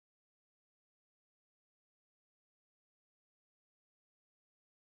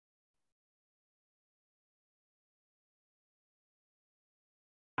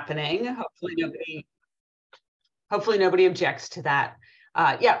happening. Hopefully nobody objects to that.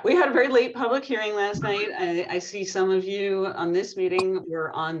 Yeah, we had a very late public hearing last night. I see some of you on this meeting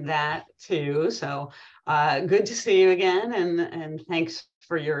were on that too. So good to see you again, and thanks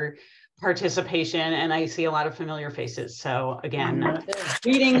for your participation. And I see a lot of familiar faces. So again,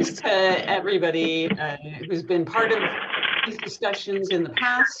 greetings to everybody who's been part of these discussions in the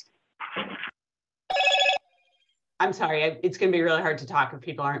past. I'm sorry, it's going to be really hard to talk if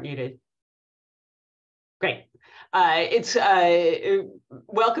people aren't muted. Great. It's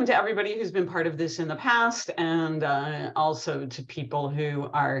welcome to everybody who's been part of this in the past, and also to people who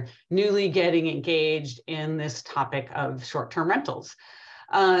are newly getting engaged in this topic of short-term rentals.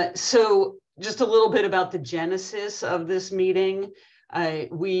 So just a little bit about the genesis of this meeting.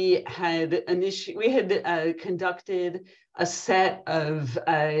 We had conducted a set of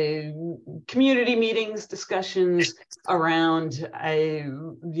community meetings, discussions around the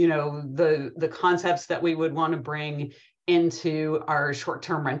concepts that we would want to bring into our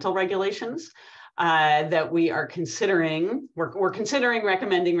short-term rental regulations that we are considering. We're considering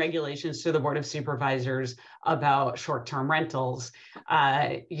recommending regulations to the Board of Supervisors about short-term rentals.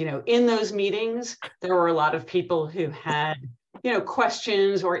 In those meetings, there were a lot of people who had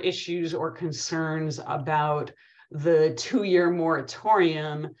questions or issues or concerns about the 2-year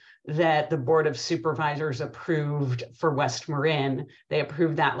moratorium that the Board of Supervisors approved for West Marin. They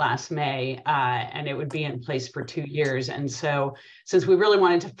approved that last May, and it would be in place for 2 years. And so since we really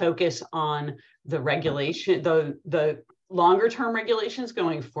wanted to focus on the regulation, the longer term regulations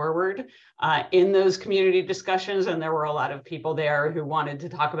going forward in those community discussions, and there were a lot of people there who wanted to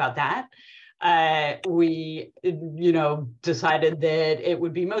talk about that, we decided that it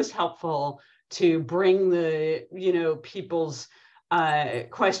would be most helpful to bring the people's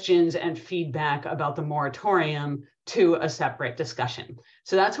questions and feedback about the moratorium to a separate discussion.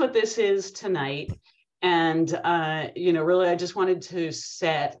 So that's what this is tonight. And really I just wanted to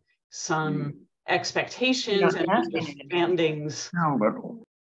set some expectations and understandings.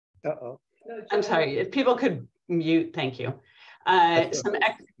 I'm sorry, if people could mute, thank you.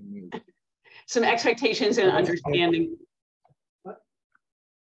 Some expectations and understanding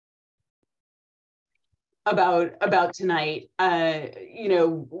about tonight.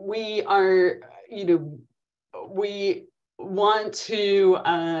 We want to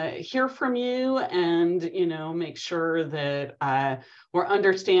hear from you and make sure that we're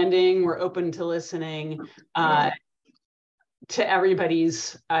understanding, we're open to listening to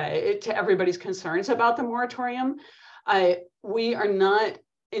everybody's concerns about the moratorium. We are not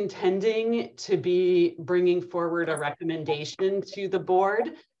intending to be bringing forward a recommendation to the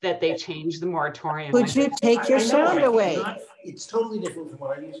board that they change the moratorium. Could you take your sound away? It's totally different from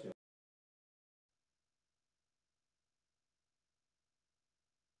what I used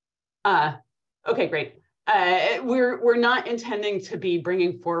to. Okay, great. We're not intending to be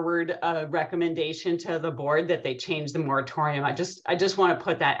bringing forward a recommendation to the board that they change the moratorium. I just want to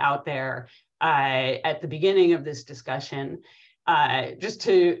put that out there at the beginning of this discussion. Just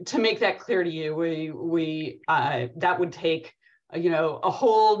to make that clear to you, that would take a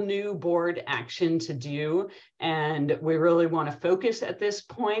whole new board action to do, and we really want to focus at this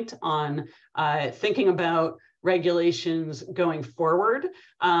point on thinking about regulations going forward,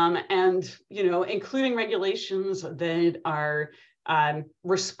 and including regulations that are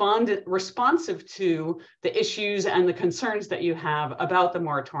responsive to the issues and the concerns that you have about the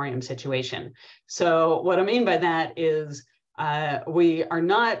moratorium situation. So what I mean by that is we are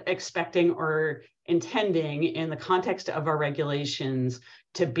not expecting or intending in the context of our regulations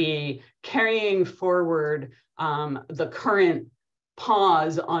to be carrying forward the current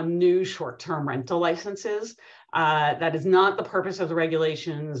pause on new short-term rental licenses. That is not the purpose of the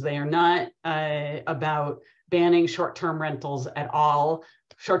regulations. They are not about banning short-term rentals at all.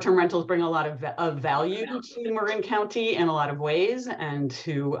 Short-term rentals bring a lot of value to Marin County in a lot of ways, and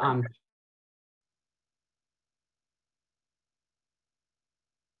to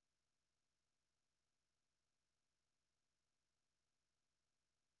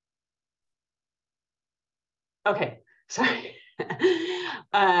okay, sorry.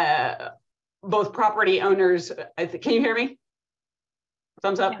 Both property owners, can you hear me?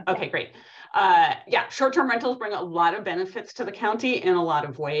 Thumbs up? Yeah. Okay, great. Yeah, short-term rentals bring a lot of benefits to the county in a lot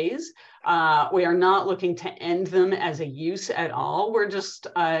of ways. We are not looking to end them as a use at all. We're just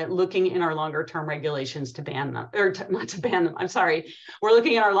looking in our longer-term regulations to ban them, or not to ban them, I'm sorry. We're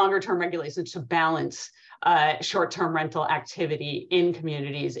looking at our longer-term regulations to balance short-term rental activity in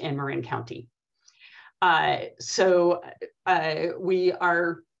communities in Marin County. So we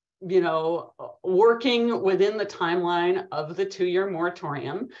are working within the timeline of the 2-year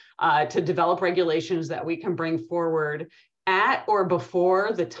moratorium to develop regulations that we can bring forward at or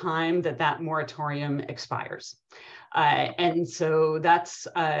before the time that that moratorium expires. And so that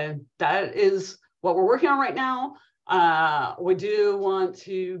is what we're working on right now. We do want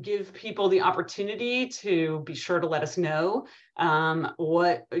to give people the opportunity to be sure to let us know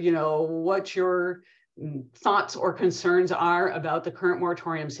what your thoughts or concerns are about the current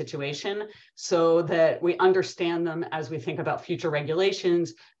moratorium situation, so that we understand them as we think about future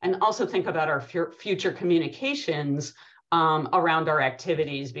regulations and also think about our future communications around our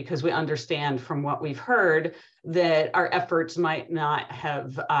activities, because we understand from what we've heard that our efforts might not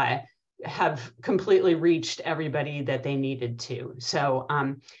have completely reached everybody that they needed to. So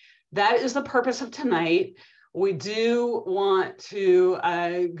that is the purpose of tonight. We do want to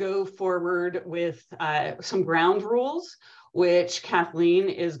go forward with some ground rules, which Kathleen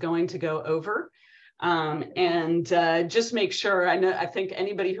is going to go over. And just make sure, I think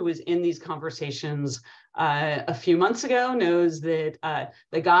anybody who was in these conversations a few months ago knows that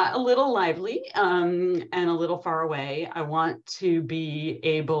they got a little lively and a little far away. I want to be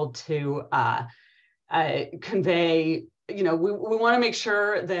able to convey, we want to make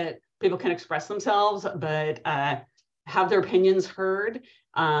sure that people can express themselves, but have their opinions heard.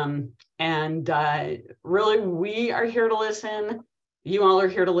 And really, we are here to listen. You all are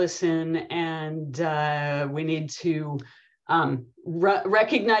here to listen, and we need to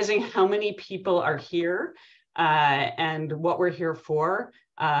recognizing how many people are here and what we're here for.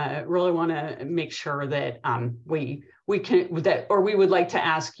 Really want to make sure that we would like to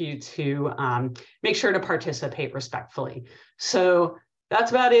ask you to make sure to participate respectfully. So that's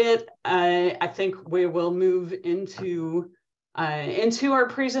about it. I think we will move into our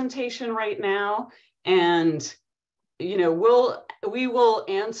presentation right now, and we will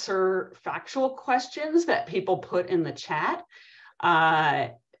answer factual questions that people put in the chat,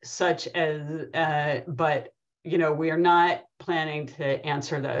 such as, but we are not planning to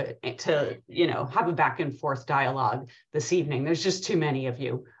answer have a back and forth dialogue this evening. There's just too many of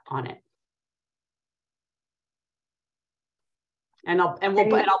you on it. And I'll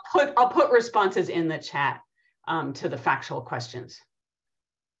put responses in the chat to the factual questions.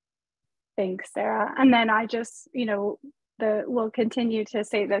 Thanks, Sarah. And then I just, we'll continue to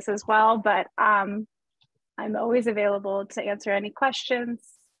say this as well, but I'm always available to answer any questions,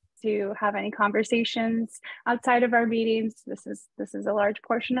 to have any conversations outside of our meetings. This is a large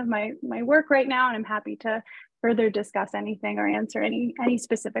portion of my work right now, and I'm happy to further discuss anything or answer any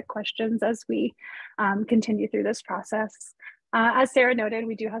specific questions as we continue through this process. As Sarah noted,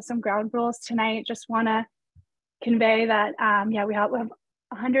 we do have some ground rules tonight. Just want to convey that, we have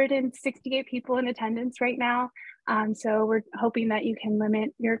 168 people in attendance right now. So we're hoping that you can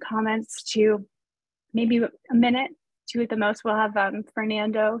limit your comments to maybe a minute, 2 at the most. We'll have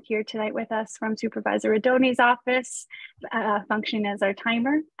Fernando here tonight with us from Supervisor Radoni's office, functioning as our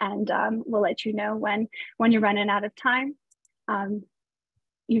timer, and we'll let you know when you're running out of time.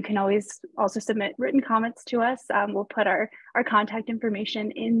 You can always also submit written comments to us. We'll put our contact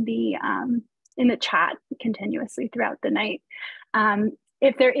information in the chat continuously throughout the night.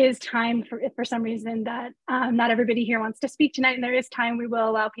 If there is time, if for some reason that not everybody here wants to speak tonight and there is time, we will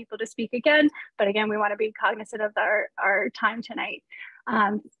allow people to speak again. But again, we want to be cognizant of our time tonight.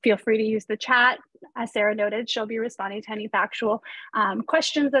 Feel free to use the chat. As Sarah noted, she'll be responding to any factual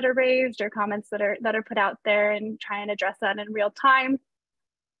questions that are raised or comments that are put out there, and try and address that in real time.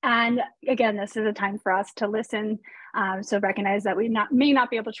 And again, this is a time for us to listen. So recognize that we may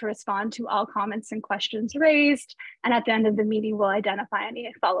not be able to respond to all comments and questions raised. And at the end of the meeting, we'll identify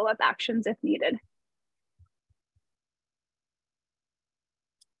any follow-up actions if needed.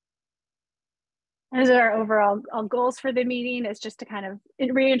 Those are our overall goals for the meeting, is just to kind of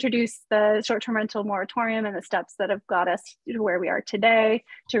reintroduce the short-term rental moratorium and the steps that have got us to where we are today,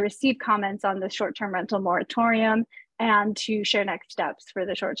 to receive comments on the short-term rental moratorium, and to share next steps for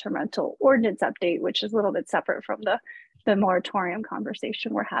the short-term rental ordinance update, which is a little bit separate from the moratorium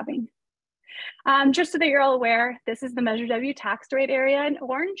conversation we're having. Just so that you're all aware, this is the Measure W tax rate area in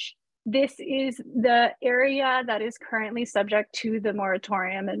orange. This is the area that is currently subject to the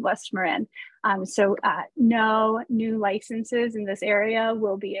moratorium in West Marin. So no new licenses in this area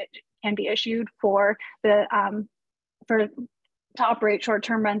can be issued for to operate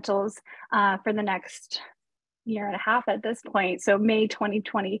short-term rentals for the next year and a half at this point. So May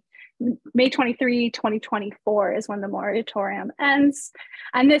 23, 2024 is when the moratorium ends.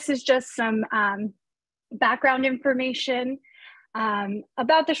 And this is just some background information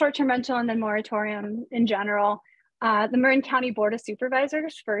about the short-term rental and the moratorium in general. The Marin County Board of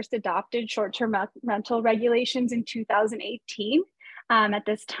Supervisors first adopted short-term rental regulations in 2018. At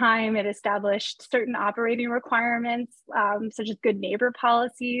this time, it established certain operating requirements, such as good neighbor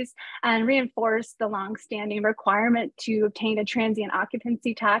policies, and reinforced the longstanding requirement to obtain a transient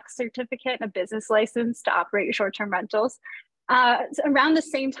occupancy tax certificate and a business license to operate short-term rentals. So around the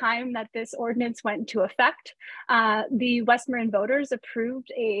same time that this ordinance went into effect, the West Marin voters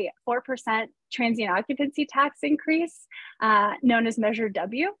approved a 4% transient occupancy tax increase, known as Measure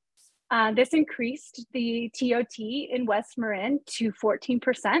W. This increased the TOT in West Marin to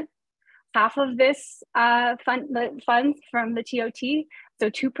 14%. Half of this funds from the TOT, so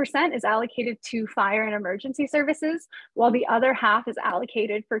 2%, is allocated to fire and emergency services, while the other half is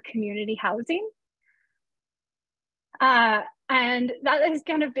allocated for community housing. And that has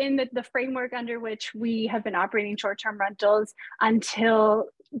kind of been the framework under which we have been operating short-term rentals until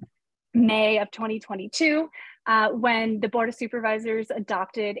May of 2022, when the Board of Supervisors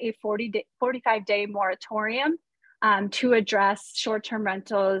adopted a 45-day moratorium to address short-term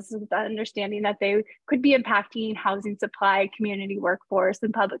rentals, with the understanding that they could be impacting housing supply, community workforce,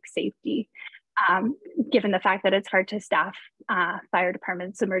 and public safety, given the fact that it's hard to staff fire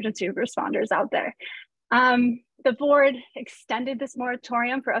departments, emergency responders out there. The board extended this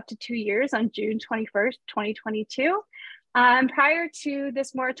moratorium for up to 2 years on June 21st, 2022. Prior to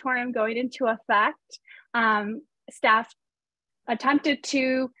this moratorium going into effect, staff attempted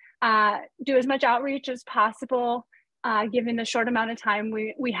to do as much outreach as possible, given the short amount of time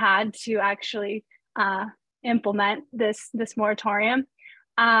we had to actually implement this moratorium.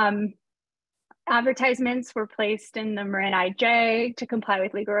 Advertisements were placed in the Marin IJ to comply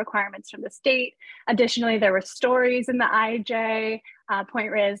with legal requirements from the state. Additionally, there were stories in the IJ,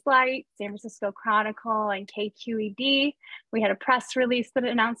 Point Reyes Light, San Francisco Chronicle, and KQED. We had a press release that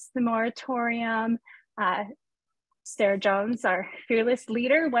announced the moratorium. Sarah Jones, our fearless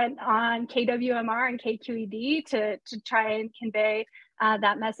leader, went on KWMR and KQED to try and convey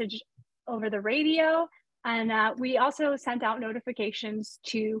that message over the radio. And we also sent out notifications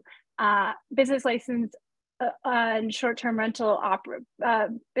to business license and short-term rental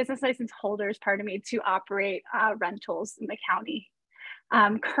business license holders, to operate rentals in the county.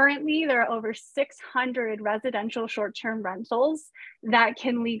 Currently, there are over 600 residential short-term rentals that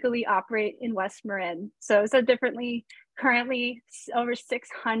can legally operate in West Marin. So said differently, currently over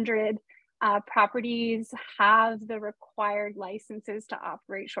 600 properties have the required licenses to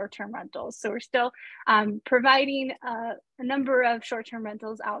operate short-term rentals. So we're still providing a number of short-term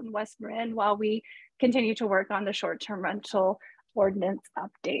rentals out in West Marin while we continue to work on the short-term rental ordinance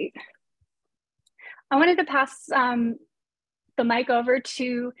update. I wanted to pass the mic over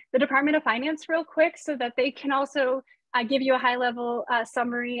to the Department of Finance real quick so that they can also give you a high-level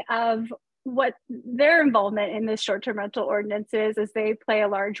summary of what their involvement in this short-term rental ordinance is, as they play a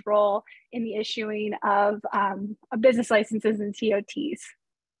large role in the issuing of business licenses and TOTs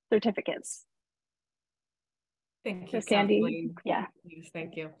certificates. Thank you, so Sandy. Kathleen. Yeah. Please,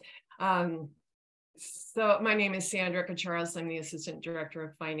 thank you. So my name is Sandra Cacharas. I'm the Assistant Director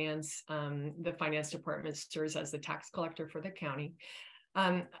of Finance. The Finance Department serves as the tax collector for the county.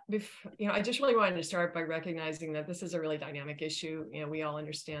 I just really wanted to start by recognizing that this is a really dynamic issue. We all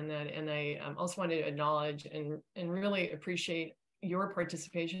understand that. And I also wanted to acknowledge and really appreciate your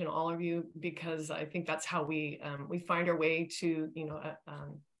participation, all of you, because I think that's how we find our way to,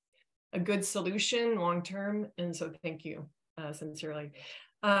 a good solution long-term. And so thank you sincerely.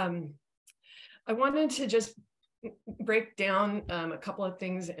 I wanted to just break down a couple of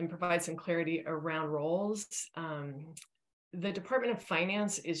things and provide some clarity around roles. The Department of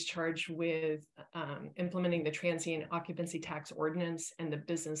Finance is charged with implementing the Transient Occupancy Tax Ordinance and the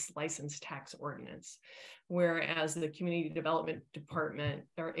Business License Tax Ordinance, whereas the Community Development Department,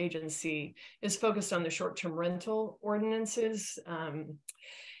 our agency, is focused on the short-term rental ordinances.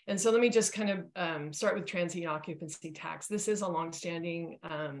 And so let me just kind of start with Transient Occupancy Tax. This is a longstanding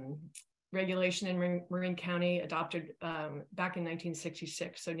regulation in Marin County, adopted back in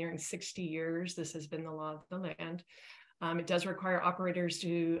 1966, so nearing 60 years. This has been the law of the land. It does require operators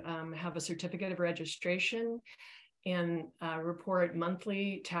to have a certificate of registration and report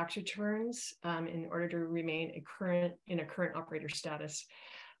monthly tax returns in order to remain in a current operator status.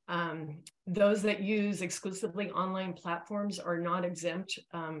 Those that use exclusively online platforms are not exempt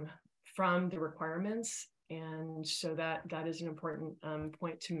from the requirements, and so that is an important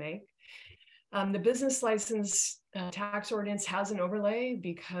point to make. The business license tax ordinance has an overlay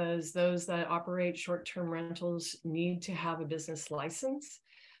because those that operate short-term rentals need to have a business license.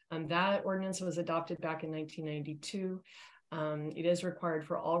 That ordinance was adopted back in 1992. It is required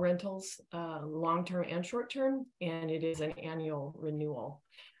for all rentals, long-term and short-term, and it is an annual renewal.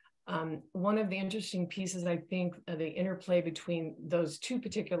 One of the interesting pieces, I think, the interplay between those two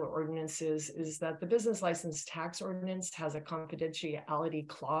particular ordinances is that the business license tax ordinance has a confidentiality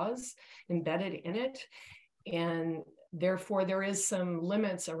clause embedded in it. And therefore, there is some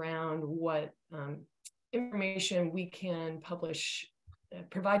limits around what information we can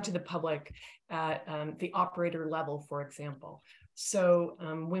provide to the public at the operator level, for example. So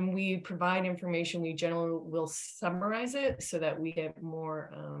when we provide information, we generally will summarize it so that we get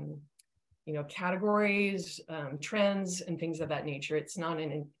more, categories, trends, and things of that nature. It's not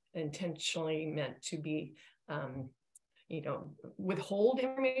intentionally meant to be, withhold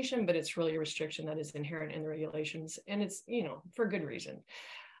information, but it's really a restriction that is inherent in the regulations, and it's, for good reason.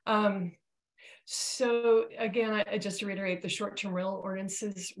 So again, just to reiterate, the short-term rental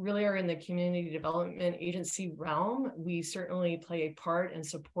ordinances really are in the community development agency realm. We certainly play a part and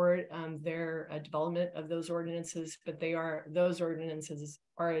support their development of those ordinances, but those ordinances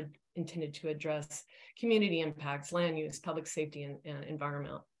are intended to address community impacts, land use, public safety, and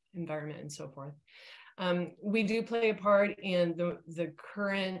environment, and so forth. We do play a part in the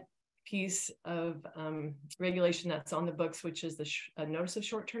current piece of regulation that's on the books, which is the notice of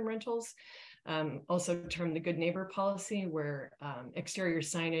short-term rentals. Also termed the good neighbor policy, where exterior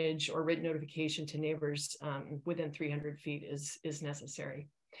signage or written notification to neighbors within 300 feet is necessary.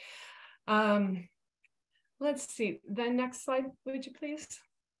 Let's see, the next slide, would you please?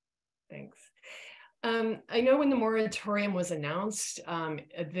 Thanks. I know when the moratorium was announced,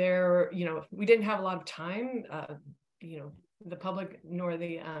 we didn't have a lot of time, the public nor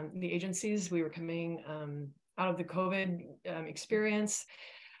the agencies. We were coming out of the COVID experience.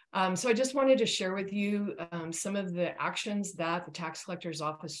 So I just wanted to share with you some of the actions that the tax collector's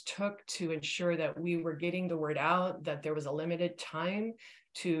office took to ensure that we were getting the word out, that there was a limited time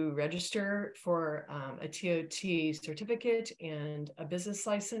to register for a TOT certificate and a business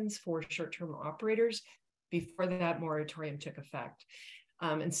license for short-term operators before that moratorium took effect.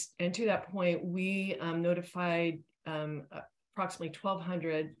 And to that point, we notified approximately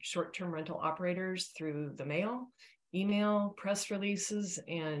 1,200 short-term rental operators through the mail, email, press releases,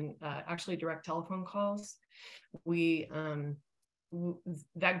 and actually direct telephone calls.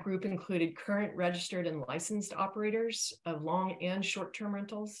 That group included current registered and licensed operators of long and short-term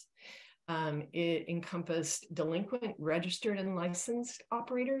rentals. It encompassed delinquent registered and licensed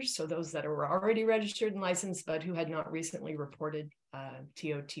operators, so those that were already registered and licensed but who had not recently reported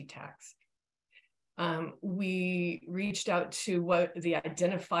TOT tax. We reached out to what the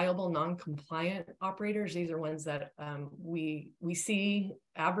identifiable non-compliant operators. These are ones that we see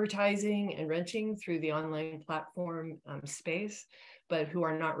advertising and renting through the online platform space, but who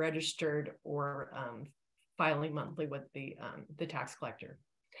are not registered or filing monthly with the tax collector.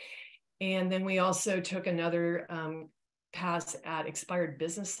 And then we also took another pass at expired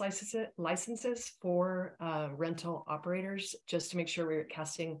business licenses for rental operators, just to make sure we were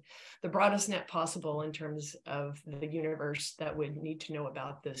casting the broadest net possible in terms of the universe that would need to know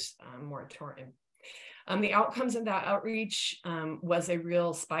about this moratorium. The outcomes of that outreach was a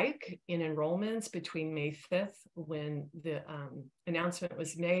real spike in enrollments between May 5th, when the announcement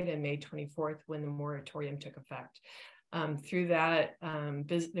was made, and May 24th, when the moratorium took effect. Through that,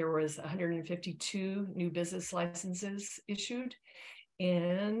 there was 152 new business licenses issued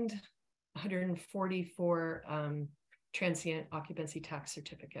and 144 transient occupancy tax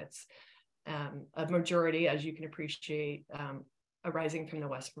certificates. A majority, as you can appreciate, arising from the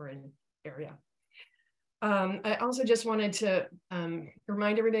West Marin area. I also just wanted to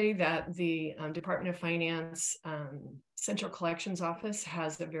remind everybody that the Department of Finance Central Collections Office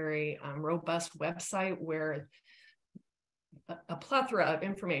has a very robust website where a plethora of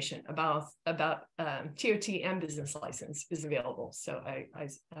information about TOT and business license is available. So I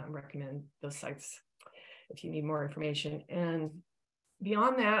recommend those sites if you need more information. And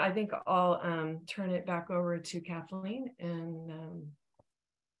beyond that, I think I'll turn it back over to Kathleen, and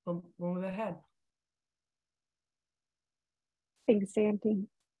we'll move ahead. Thanks, Sandy.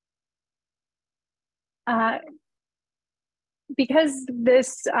 Because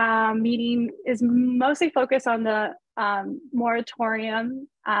this meeting is mostly focused on the moratorium,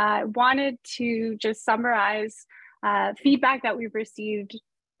 I wanted to just summarize feedback that we've received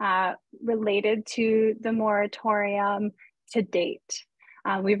related to the moratorium to date.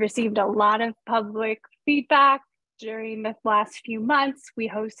 We've received a lot of public feedback during the last few months. We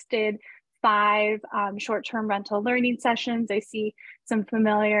hosted 5 short-term rental learning sessions. I see some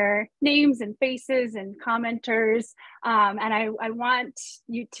familiar names and faces and commenters. And I want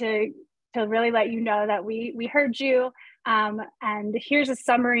you to really let you know that we heard you. And here's a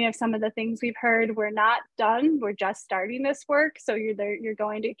summary of some of the things we've heard. We're not done. We're just starting this work. So you're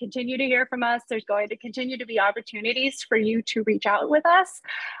going to continue to hear from us. There's going to continue to be opportunities for you to reach out with us.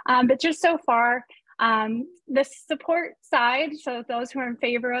 But just so far, the support side, so those who are in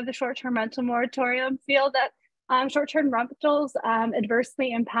favor of the short-term rental moratorium feel that short-term rentals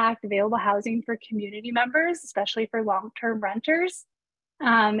adversely impact available housing for community members, especially for long-term renters.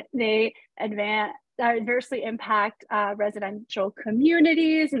 They adversely impact residential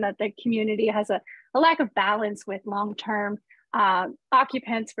communities, and that the community has a lack of balance with long-term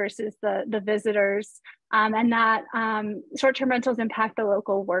occupants versus the visitors, and that short-term rentals impact the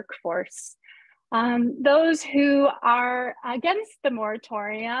local workforce. Those who are against the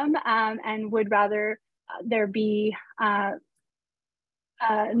moratorium and would rather there be no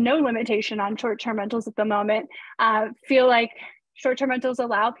limitation on short-term rentals at the moment feel like short-term rentals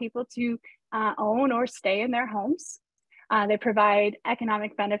allow people to own or stay in their homes. They provide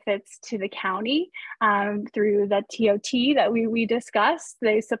economic benefits to the county through the TOT that we discussed.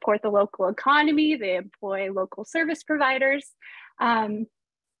 They support the local economy. They employ local service providers.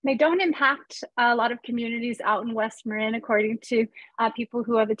 They don't impact a lot of communities out in West Marin, according to people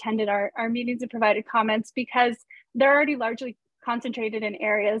who have attended our meetings and provided comments, because they're already largely concentrated in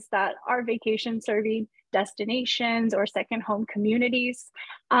areas that are vacation serving destinations or second home communities.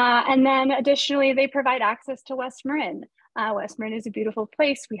 And then additionally, they provide access to West Marin. West Marin is a beautiful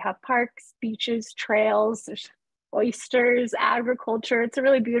place. We have parks, beaches, trails, there's oysters, agriculture. It's a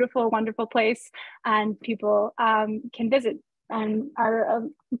really beautiful, wonderful place, and people can visit and are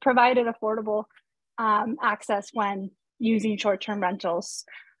provided affordable access when using short-term rentals.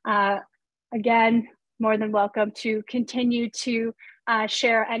 Again, more than welcome to continue to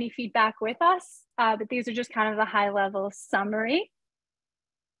share any feedback with us, but these are just kind of the high-level summary.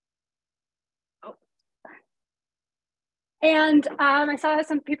 And I saw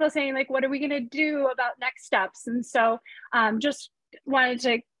some people saying, like, what are we going to do about next steps? And so just wanted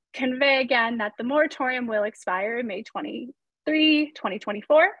to convey again that the moratorium will expire in May 23,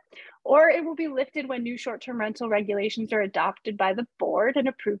 2024, or it will be lifted when new short-term rental regulations are adopted by the board and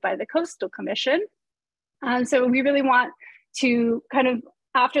approved by the Coastal Commission. So we really want to kind of,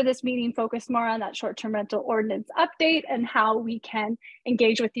 after this meeting, focus more on that short-term rental ordinance update and how we can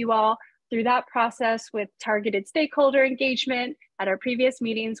engage with you all through that process with targeted stakeholder engagement. At our previous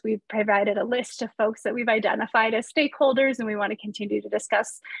meetings, we've provided a list of folks that we've identified as stakeholders, and we want to continue to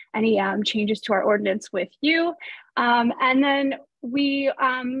discuss any changes to our ordinance with you. And then we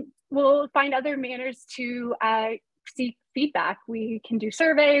will find other manners to seek feedback. We can do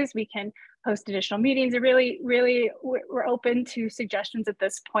surveys, we can host additional meetings. It really, we're open to suggestions at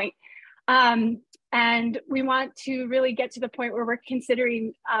this point. And we want to really get to the point where we're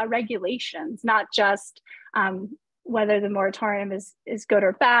considering regulations, not just whether the moratorium is good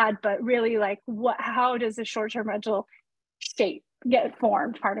or bad, but really like how does a short-term rental get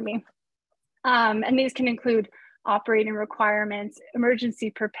formed, pardon me. And these can include operating requirements,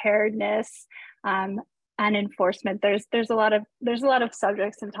 emergency preparedness, and enforcement. There's a lot of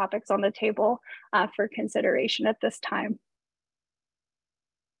subjects and topics on the table for consideration at this time.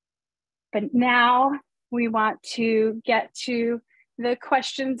 But now we want to get to the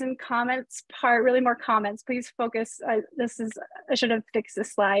questions and comments part, really more comments. Please focus. I should have fixed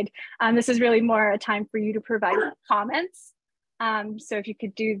this slide. This is really more a time for you to provide comments. So if you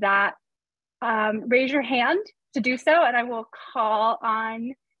could do that, raise your hand to do so, and I will call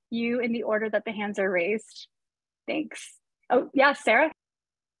on you in the order that the hands are raised. Thanks. Oh, yeah, Sarah.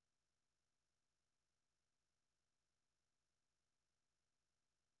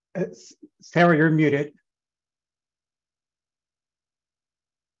 Sarah, you're muted.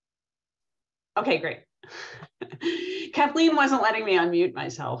 Okay, great. Kathleen wasn't letting me unmute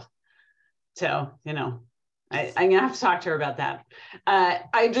myself. So, you know, I'm gonna have to talk to her about that.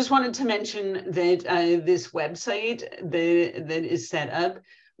 I just wanted to mention that this website that is set up,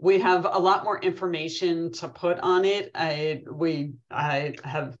 we have a lot more information to put on it. I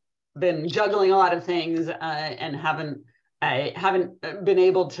have been juggling a lot of things and I haven't been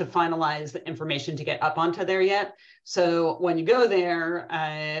able to finalize the information to get up onto there yet. So when you go there,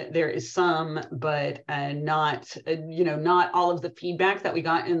 there is some, but not all of the feedback that we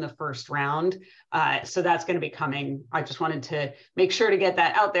got in the first round. So that's going to be coming. I just wanted to make sure to get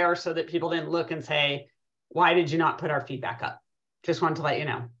that out there so that people didn't look and say, why did you not put our feedback up? Just wanted to let you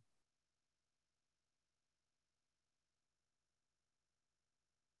know.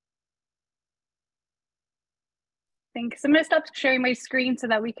 Thanks. I'm going to stop sharing my screen so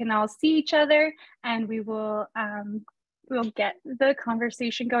that we can all see each other, and we will we'll get the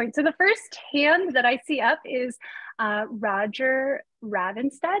conversation going. So the first hand that I see up is Roger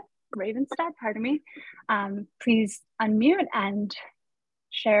Ravenstead, pardon me. Please unmute and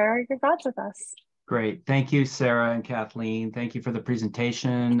share your thoughts with us. Great. Thank you, Sarah and Kathleen. Thank you for the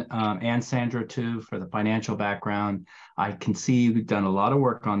presentation, and Sandra too for the financial background. I can see you've done a lot of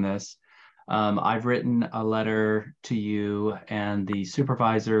work on this. I've written a letter to you and the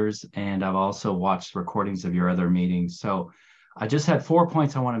supervisors, and I've also watched recordings of your other meetings. So I just had 4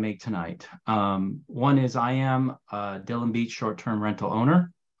 points I want to make tonight. One is I am a Dillon Beach short-term rental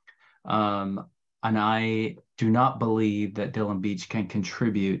owner. And I do not believe that Dillon Beach can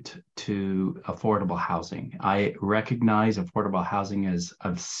contribute to affordable housing. I recognize affordable housing is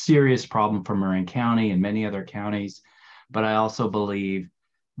a serious problem for Marin County and many other counties, but I also believe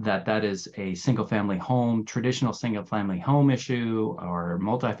that that is a single-family home, traditional single-family home issue or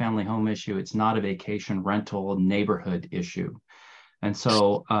multifamily home issue. It's not a vacation rental neighborhood issue. And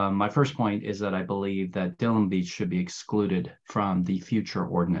so my first point is that I believe that Dillon Beach should be excluded from the future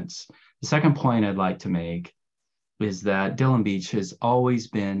ordinance. The second point I'd like to make is that Dillon Beach has always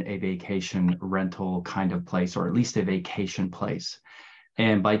been a vacation rental kind of place, or at least a vacation place.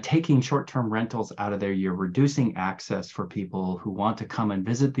 And by taking short-term rentals out of there, you're reducing access for people who want to come and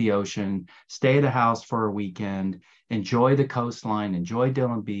visit the ocean, stay at a house for a weekend, enjoy the coastline, enjoy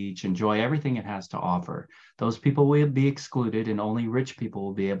Dillon Beach, enjoy everything it has to offer. Those people will be excluded, and only rich people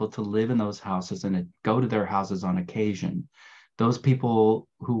will be able to live in those houses and go to their houses on occasion. Those people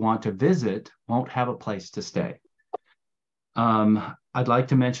who want to visit won't have a place to stay. I'd like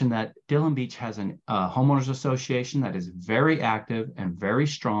to mention that Dillon Beach has a homeowners association that is very active and very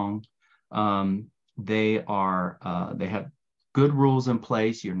strong. They have good rules in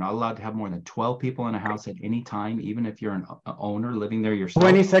place. You're not allowed to have more than 12 people in a house at any time, even if you're an owner living there yourself.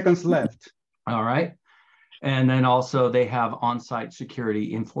 20 seconds left. All right. And then also they have on-site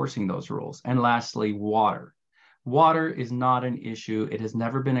security enforcing those rules. And lastly, water. Water is not an issue. It has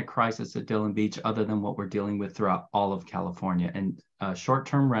never been a crisis at Dillon Beach other than what we're dealing with throughout all of California. And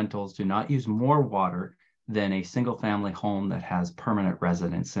short-term rentals do not use more water than a single-family home that has permanent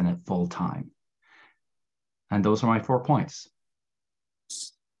residents in it full time. And those are my 4 points.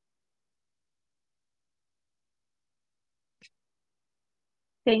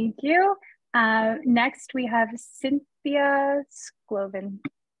 Thank you. Next, we have Cynthia Skloven.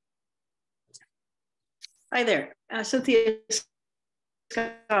 Hi there, Cynthia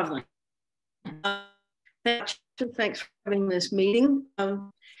Skloven. Thanks for having this meeting.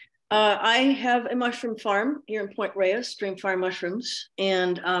 I have a mushroom farm here in Point Reyes, Dream Farm Mushrooms,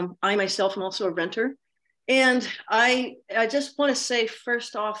 and I myself am also a renter. And I just want to say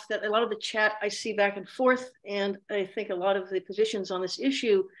first off that a lot of the chat I see back and forth, and I think a lot of the positions on this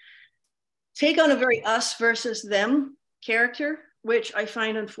issue take on a very us versus them character, which I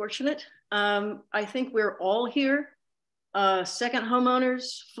find unfortunate. I think we're all here, second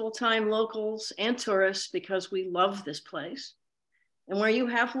homeowners, full-time locals, and tourists, because we love this place. And where you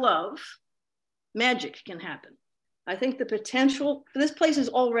have love, magic can happen. I think the potential for this place is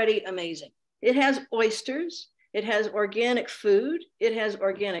already amazing. It has oysters, it has organic food, it has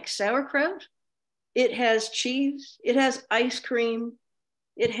organic sauerkraut, it has cheese, it has ice cream,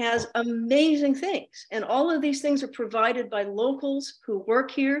 it has amazing things. And all of these things are provided by locals who work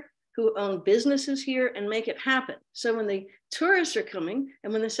here, who own businesses here and make it happen. So when the tourists are coming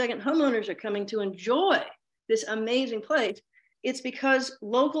and when the second homeowners are coming to enjoy this amazing place, it's because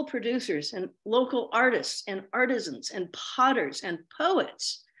local producers and local artists and artisans and potters and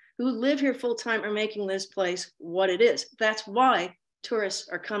poets who live here full-time are making this place what it is. That's why tourists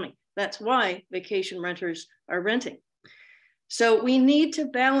are coming. That's why vacation renters are renting. So we need to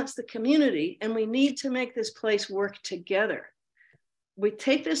balance the community and we need to make this place work together. We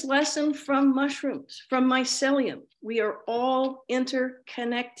take this lesson from mushrooms, from mycelium. We are all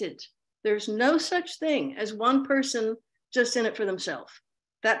interconnected. There's no such thing as one person just in it for themselves.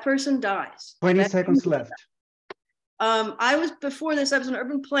 That person dies. 20 seconds left. Before this, I was an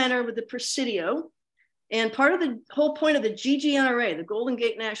urban planner with the Presidio. And part of the whole point of the GGNRA, the Golden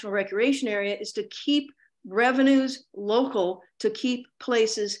Gate National Recreation Area, is to keep revenues local, to keep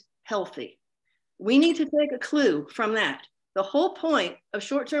places healthy. We need to take a clue from that. The whole point of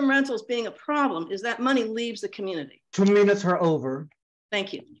short-term rentals being a problem is that money leaves the community. 2 minutes are over.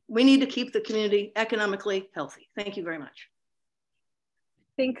 Thank you. We need to keep the community economically healthy. Thank you very much.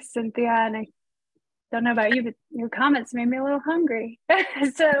 Thanks, Cynthia. And I don't know about you, but your comments made me a little hungry.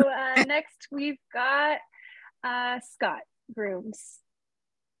 So next we've got Scott Grooms.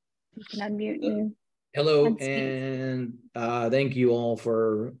 You can unmute and hello, and thank you all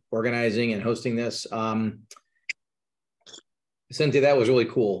for organizing and hosting this. Cynthia, that was really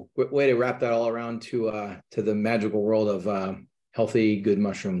cool. Way to wrap that all around to the magical world of healthy, good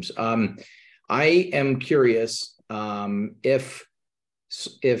mushrooms. I am curious if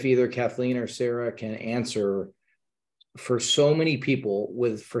either Kathleen or Sarah can answer, for so many people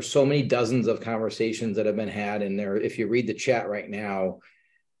for so many dozens of conversations that have been had in there. If you read the chat right now,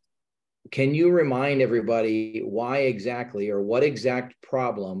 can you remind everybody why exactly, or what exact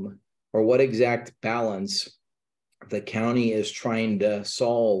problem, or what exact balance the county is trying to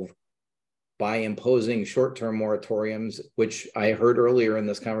solve by imposing short-term moratoriums, which I heard earlier in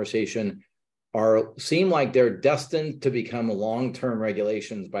this conversation seem like they're destined to become long-term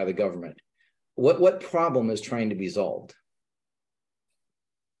regulations by the government? What problem is trying to be solved?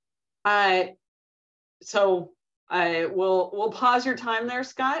 So we'll pause your time there,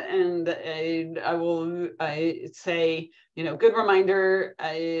 Scott, and I will say, good reminder.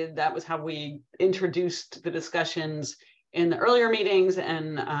 That was how we introduced the discussions in the earlier meetings,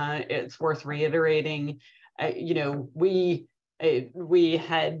 and it's worth reiterating. We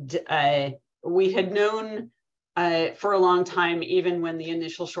had known for a long time, even when the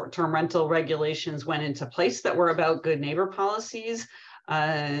initial short-term rental regulations went into place that were about good neighbor policies,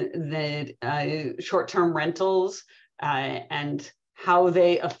 that short-term rentals and how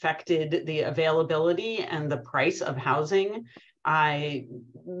they affected the availability and the price of housing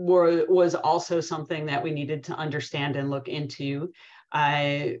was also something that we needed to understand and look into,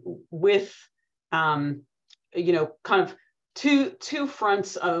 with kind of two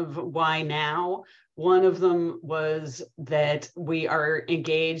fronts of why now. One of them was that we are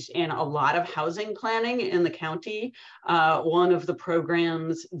engaged in a lot of housing planning in the county. One of the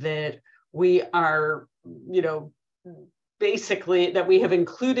programs that we are, basically that we have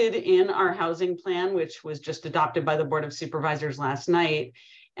included in our housing plan, which was just adopted by the Board of Supervisors last night,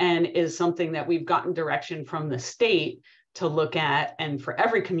 and is something that we've gotten direction from the state to look at, and for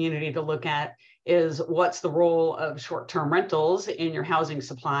every community to look at, is what's the role of short-term rentals in your housing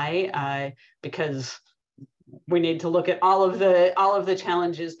supply, because we need to look at all of the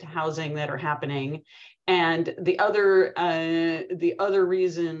challenges to housing that are happening. And the other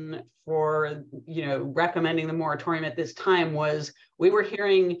reason for recommending the moratorium at this time was we were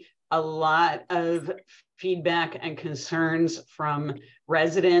hearing a lot of feedback and concerns from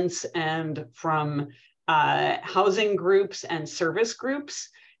residents and from housing groups and service groups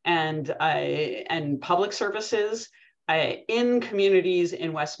and public services in communities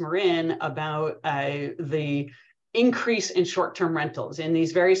in West Marin about the increase in short-term rentals in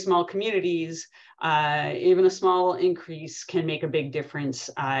these very small communities. Even a small increase can make a big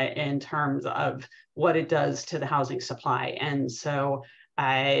difference in terms of what it does to the housing supply. And so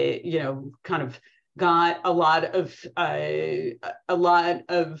I, kind of got a lot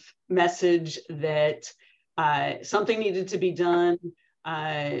of message that something needed to be done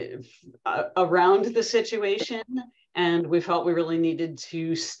around the situation. And we felt we really needed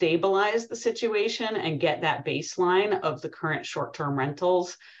to stabilize the situation and get that baseline of the current short-term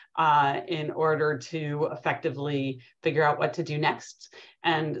rentals in order to effectively figure out what to do next.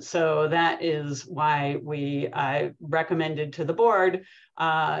 And so that is why we recommended to the board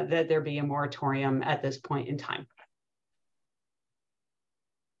that there be a moratorium at this point in time.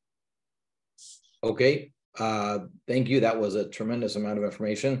 Okay, thank you. That was a tremendous amount of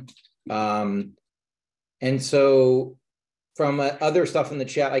information. And so from other stuff in the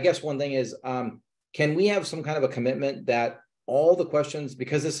chat, I guess one thing is, can we have some kind of a commitment that all the questions,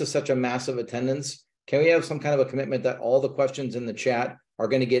 because this is such a massive attendance, can we have some kind of a commitment that all the questions in the chat are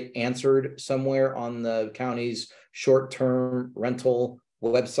going to get answered somewhere on the county's short-term rental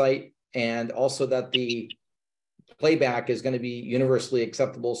website, and also that the playback is going to be universally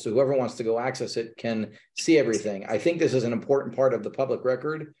acceptable so whoever wants to go access it can see everything? I think this is an important part of the public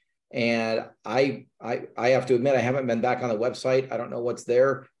record. And I have to admit, I haven't been back on the website. I don't know what's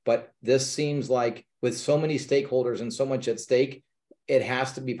there, but this seems like with so many stakeholders and so much at stake, it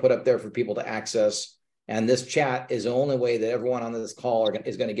has to be put up there for people to access. And this chat is the only way that everyone on this call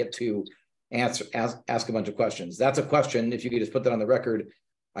is going to get to ask a bunch of questions. That's a question. If you could just put that on the record,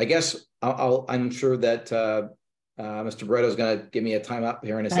 I guess I'm sure that Mr. Barreto is going to give me a time up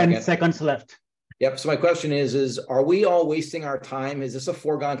here in a second. 10 seconds left. Yep. So my question is, are we all wasting our time? Is this a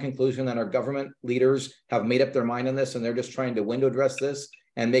foregone conclusion that our government leaders have made up their mind on this and they're just trying to window dress this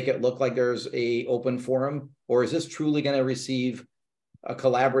and make it look like there's a open forum? Or is this truly going to receive a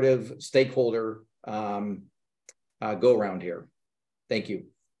collaborative stakeholder go around here? Thank you.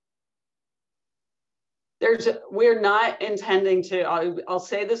 We're not intending to, I'll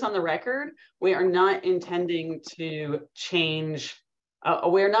say this on the record, we are not intending to change.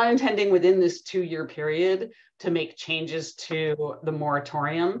 We're not intending within this 2-year period make changes to the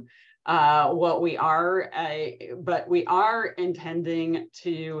moratorium. But we are intending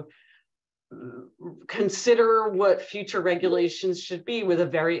to consider what future regulations should be with a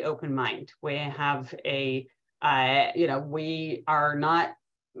very open mind. We have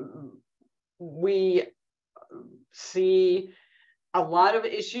we see a lot of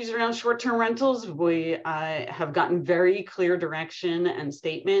issues around short-term rentals. We have gotten very clear direction and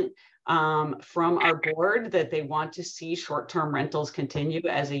statement from our board that they want to see short-term rentals continue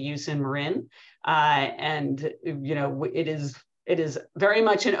as a use in Marin. It is very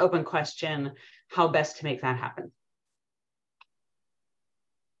much an open question how best to make that happen.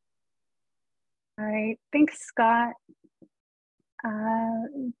 All right, thanks, Scott.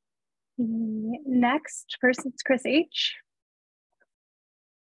 The next person is Chris H.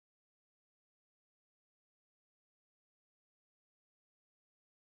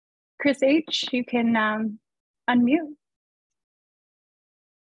 Chris H, you can unmute.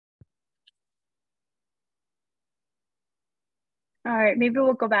 All right, maybe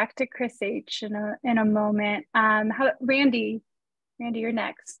we'll go back to Chris H in a moment. Randy, you're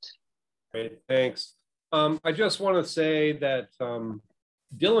next. Great, thanks. I just want to say that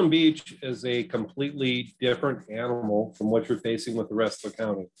Dillon Beach is a completely different animal from what you're facing with the rest of the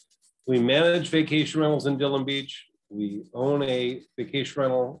county. We manage vacation rentals in Dillon Beach. We own a vacation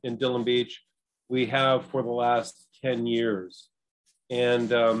rental in Dillon Beach. We have for the last 10 years. And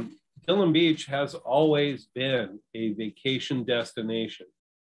Dillon Beach has always been a vacation destination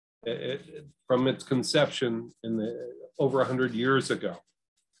from its conception over 100 years ago.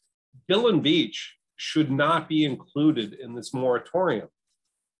 Dillon Beach should not be included in this moratorium.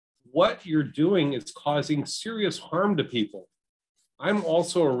 What you're doing is causing serious harm to people. I'm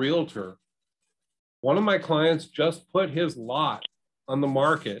also a realtor. One of my clients just put his lot on the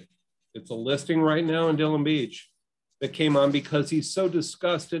market. It's a listing right now in Dillon Beach that came on because he's so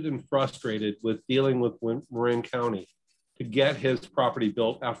disgusted and frustrated with dealing with Marin County to get his property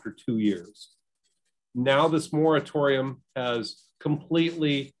built after 2 years. Now this moratorium has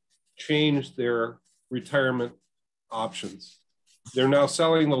completely changed their retirement options. They're now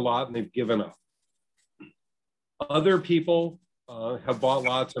selling the lot and they've given up. Other people have bought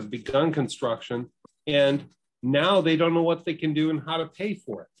lots, have begun construction, and now they don't know what they can do and how to pay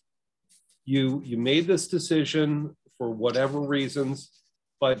for it. You made this decision for whatever reasons,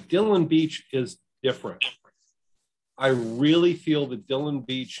 but Dillon Beach is different. I really feel that Dillon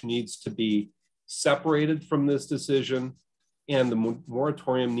Beach needs to be separated from this decision, and the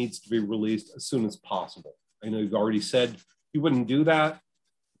moratorium needs to be released as soon as possible. I know you've already said you wouldn't do that.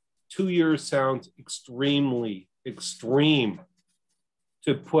 2 years sounds extremely extreme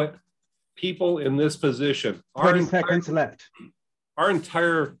to put people in this position. 30 seconds left. Our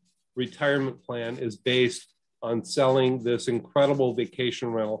entire retirement plan is based on selling this incredible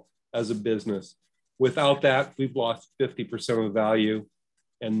vacation rental as a business. Without that, we've lost 50% of the value,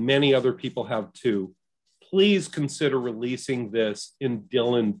 and many other people have too. Please consider releasing this in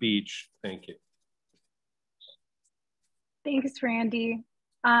Dillon Beach. Thank you. Thanks, Randy.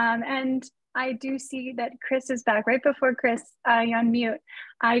 And I do see that Chris is back. Right before Chris, you unmute.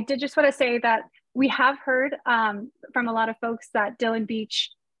 I did just want to say that we have heard from a lot of folks that Dillon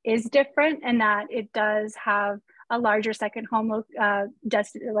Beach is different and that it does have a larger second home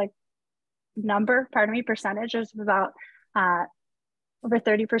percentage of about over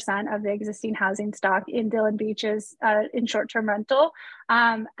 30% of the existing housing stock in Dillon Beach is in short-term rental.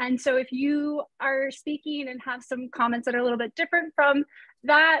 And so if you are speaking and have some comments that are a little bit different from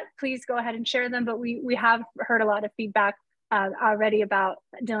that, please go ahead and share them. But we have heard a lot of feedback already about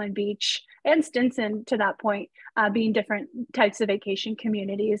Dillon Beach and Stinson, to that point, being different types of vacation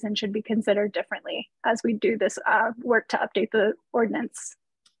communities and should be considered differently as we do this work to update the ordinance.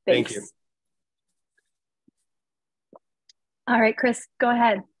 Thanks. Thank you. All right, Chris, go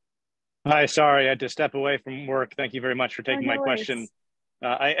ahead. Hi, sorry, I had to step away from work. Thank you very much for taking my question.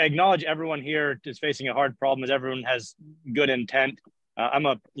 I acknowledge everyone here is facing a hard problem as everyone has good intent. I'm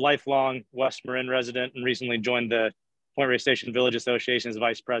a lifelong West Marin resident and recently joined the Point Reyes Station Village Association as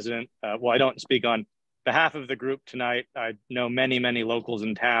vice president. Well, I don't speak on behalf of the group tonight. I know many, many locals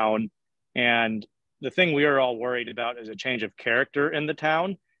in town. And the thing we are all worried about is a change of character in the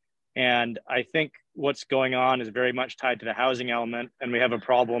town. And I think what's going on is very much tied to the housing element. And we have a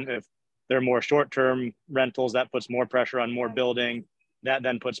problem if there are more short-term rentals, that puts more pressure on more building. That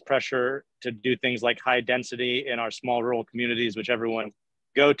then puts pressure to do things like high density in our small rural communities, which everyone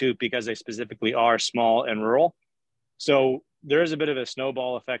go to because they specifically are small and rural. So there is a bit of a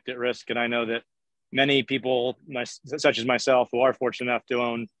snowball effect at risk. And I know that many people, such as myself, who are fortunate enough to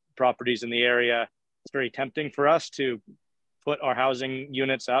own properties in the area, It's very tempting for us to put our housing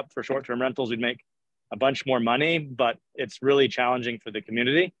units up for short-term rentals. We'd make a bunch more money, but it's really challenging for the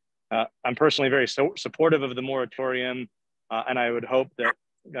community. I'm personally very supportive of the moratorium, and I would hope that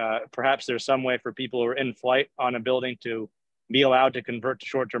perhaps there's some way for people who are in flight on a building to be allowed to convert to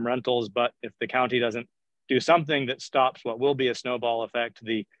short-term rentals. But if the county doesn't do something that stops what will be a snowball effect,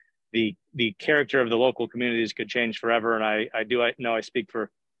 the character of the local communities could change forever. And I know I speak for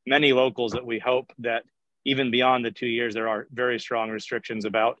many locals that we hope that even beyond the 2 years, there are very strong restrictions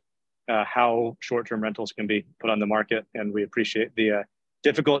about how short-term rentals can be put on the market. And we appreciate the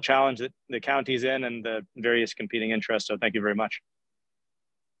difficult challenge that the county's in and the various competing interests. So thank you very much.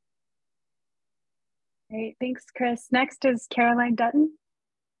 Great, thanks, Chris. Next is Caroline Dutton.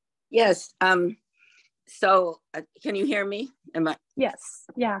 Yes. So can you hear me? Yes.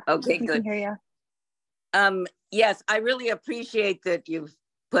 Yeah. Okay, we good. Can hear you. Yes, I really appreciate that you've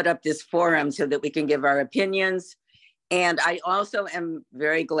put up this forum so that we can give our opinions. And I also am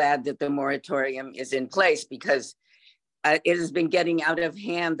very glad that the moratorium is in place, because it has been getting out of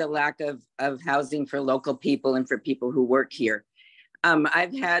hand, the lack of housing for local people and for people who work here. I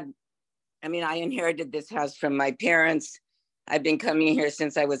inherited this house from my parents. I've been coming here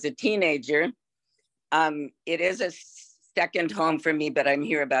since I was a teenager. It is a second home for me, but I'm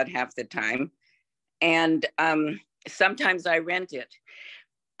here about half the time. And sometimes I rent it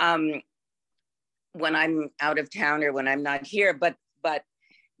when I'm out of town or when I'm not here. But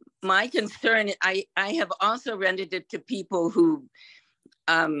my concern, I have also rented it to people who,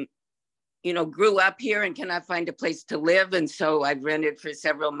 grew up here and cannot find a place to live. And so I've rented for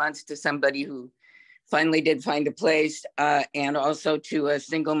several months to somebody who finally did find a place, and also to a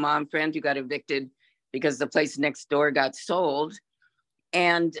single mom friend who got evicted because the place next door got sold,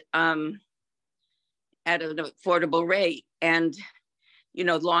 and at an affordable rate. And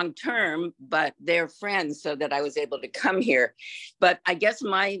long term, but they're friends, so that I was able to come here. But I guess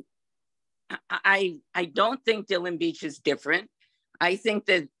I don't think Dillon Beach is different. I think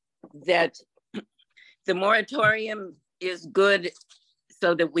that the moratorium is good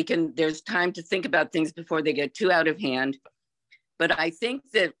so that there's time to think about things before they get too out of hand. But I think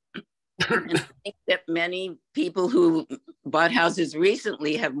that many people who bought houses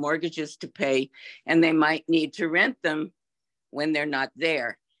recently have mortgages to pay, and they might need to rent them when they're not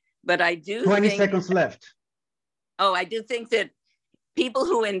there. But I do 20 seconds left. Oh, I do think that people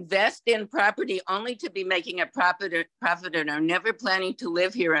who invest in property only to be making a profit and are never planning to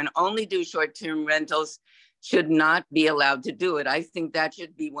live here and only do short-term rentals should not be allowed to do it. I think that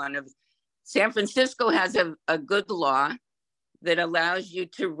should be San Francisco has a good law that allows you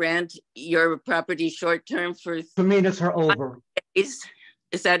to rent your property short-term for 2 minutes are over. Is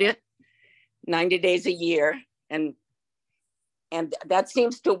that it? 90 days a year. And that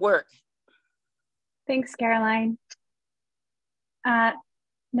seems to work. Thanks, Caroline.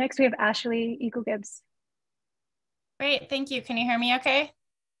 Next, we have Ashley Eagle-Gibbs. Great, thank you. Can you hear me okay?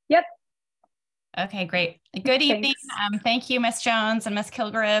 Yep. Okay, great. Good evening. Thank you, Ms. Jones and Ms.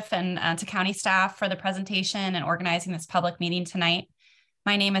 Kilgariff, and to county staff for the presentation and organizing this public meeting tonight.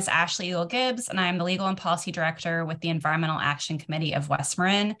 My name is Ashley Eagle-Gibbs, and I'm the Legal and Policy Director with the Environmental Action Committee of West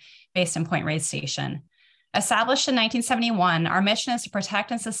Marin, based in Point Reyes Station. Established in 1971, our mission is to protect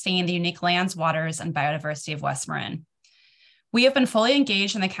and sustain the unique lands, waters, and biodiversity of West Marin. We have been fully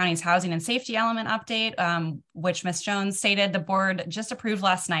engaged in the county's housing and safety element update, which Ms. Jones stated the board just approved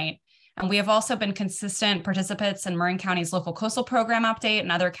last night. And we have also been consistent participants in Marin County's local coastal program update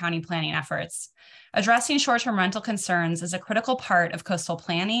and other county planning efforts. Addressing short-term rental concerns is a critical part of coastal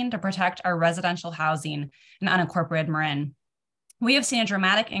planning to protect our residential housing in unincorporated Marin. We have seen a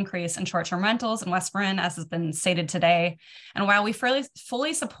dramatic increase in short-term rentals in West Marin, as has been stated today. And while we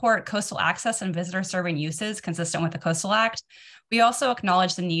fully support coastal access and visitor-serving uses consistent with the Coastal Act, we also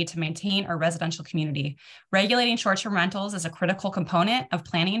acknowledge the need to maintain our residential community. Regulating short-term rentals is a critical component of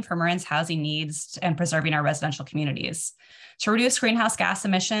planning for Marin's housing needs and preserving our residential communities. To reduce greenhouse gas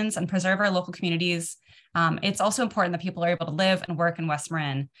emissions and preserve our local communities, it's also important that people are able to live and work in West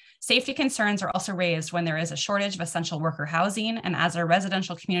Marin. Safety concerns are also raised when there is a shortage of essential worker housing, and as our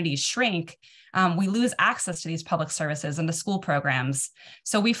residential communities shrink, we lose access to these public services and to school programs.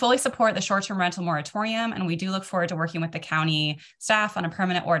 So we fully support the short-term rental moratorium, and we do look forward to working with the county staff on a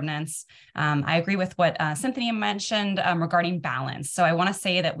permanent ordinance. I agree with what Cynthia mentioned regarding balance. So I want to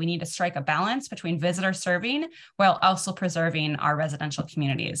say that we need to strike a balance between visitor serving while also preserving our residential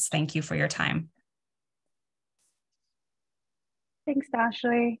communities. Thank you for your time. Thanks,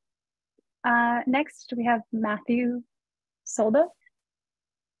 Ashley. Next, we have Matthew Solda.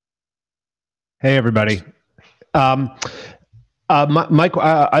 Hey, everybody. Mike,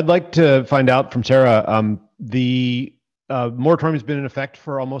 I'd like to find out from Sarah, the moratorium has been in effect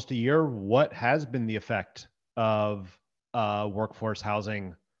for almost a year. What has been the effect of workforce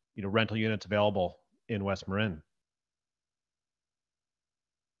housing, rental units available in West Marin?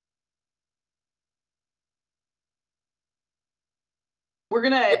 We're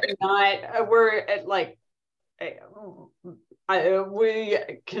gonna not, we're at like, we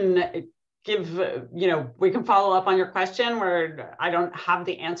can give, we can follow up on your question where I don't have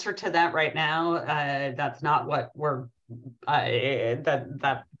the answer to that right now. That's not what we're,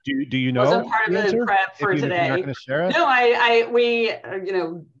 do you know? Wasn't part of the prep for today. If you're not going to share it? No, we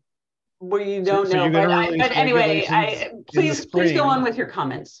don't know. But anyway, please go on with your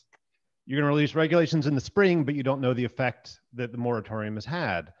comments. You're going to release regulations in the spring, but you don't know the effect that the moratorium has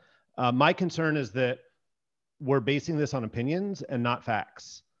had. My concern is that we're basing this on opinions and not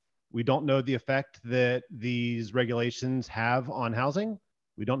facts. We don't know the effect that these regulations have on housing.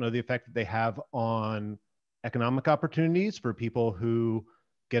 We don't know the effect that they have on economic opportunities for people who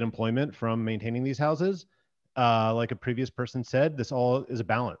get employment from maintaining these houses. Like a previous person said, this all is a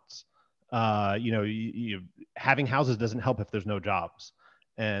balance. Having houses doesn't help if there's no jobs.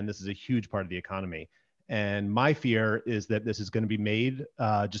 And this is a huge part of the economy. And my fear is that this is going to be made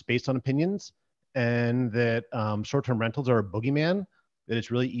just based on opinions, and that short-term rentals are a boogeyman that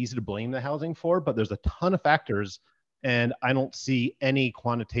it's really easy to blame the housing for, but there's a ton of factors, and I don't see any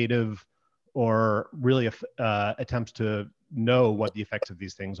quantitative or really attempts to know what the effects of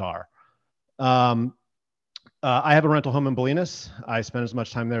these things are. I have a rental home in Bolinas. I spend as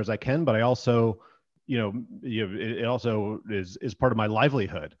much time there as I can, but I also, it also is part of my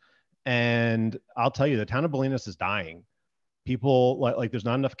livelihood. And I'll tell you, the town of Bolinas is dying. People, like there's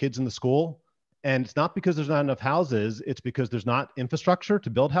not enough kids in the school. And it's not because there's not enough houses, it's because there's not infrastructure to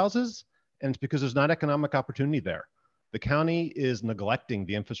build houses, and it's because there's not economic opportunity there. The county is neglecting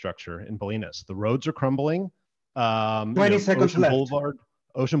the infrastructure in Bolinas. The roads are crumbling. 20 seconds left.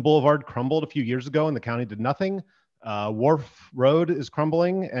 Ocean Boulevard crumbled a few years ago and the county did nothing. Wharf Road is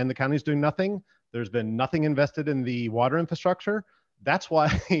crumbling and the county's doing nothing. There's been nothing invested in the water infrastructure. That's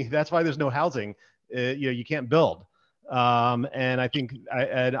why there's no housing. You can't build. And I think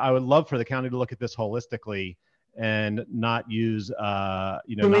I would love for the county to look at this holistically and not use 2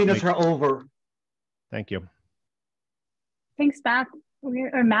 minutes are over. Thank you. Thanks, Matt.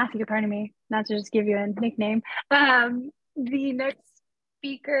 Or Matthew, pardon me, not to just give you a nickname. The next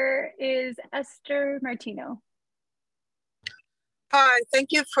speaker is Esther Martino. Hi,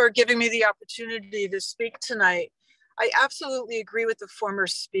 thank you for giving me the opportunity to speak tonight. I absolutely agree with the former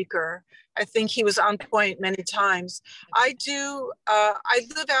speaker. I think he was on point many times. I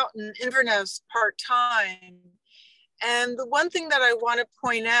live out in Inverness part-time. And the one thing that I want to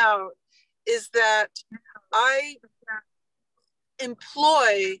point out is that I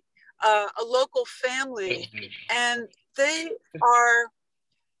employ a local family, and they are,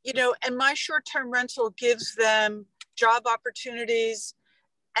 and my short-term rental gives them job opportunities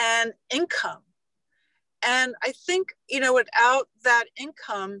and income. And I think, without that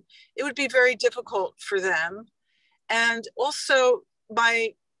income, it would be very difficult for them. And also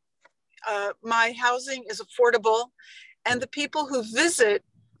my housing is affordable, and the people who visit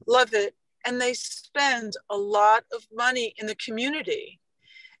love it, and they spend a lot of money in the community.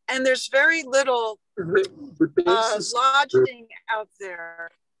 And there's very little lodging out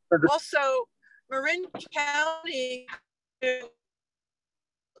there. Also, Marin County, affordable,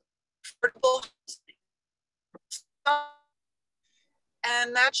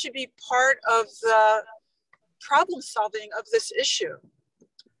 and that should be part of the problem solving of this issue.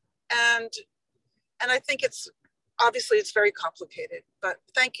 And I think it's very complicated, but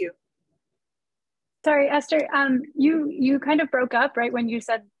thank you. Sorry, Esther, you kind of broke up right when you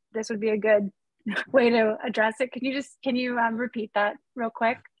said this would be a good way to address it. Can you repeat that real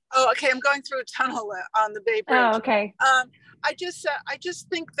quick? Oh, okay. I'm going through a tunnel on the Bay Bridge. Oh, okay. I just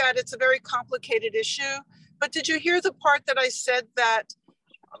think that it's a very complicated issue. But did you hear the part that I said that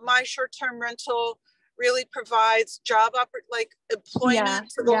my short-term rental really provides job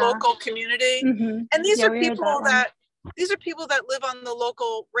employment to the local community? Mm-hmm. And these are people that live on the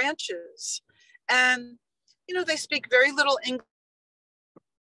local ranches, and they speak very little English.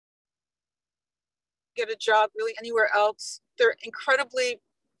 Get a job really anywhere else. They're incredibly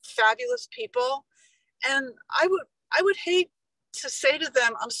fabulous people, and I would hate to say to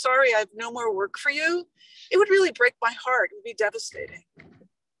them, I'm sorry, I have no more work for you. It would really break my heart. It would be devastating.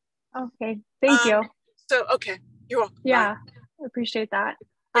 Okay, thank you. So, okay, you're welcome. Yeah, I appreciate that.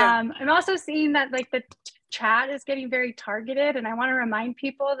 Yeah. I'm also seeing that the chat is getting very targeted, and I want to remind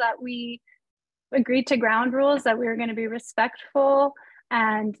people that we agreed to ground rules that we were going to be respectful,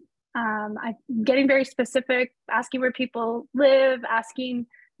 and I'm getting very specific, asking where people live,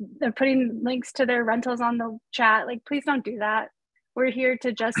 putting links to their rentals on the chat. Like, please don't do that. We're here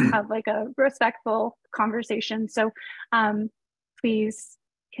to just have like a respectful conversation. So please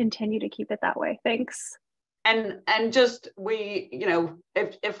continue to keep it that way. Thanks. And just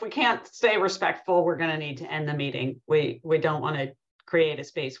if we can't stay respectful, we're going to need to end the meeting. We don't want to create a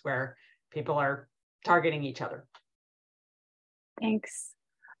space where people are targeting each other. Thanks.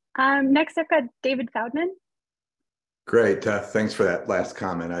 Next, I've got David Foudman. Great. Thanks for that last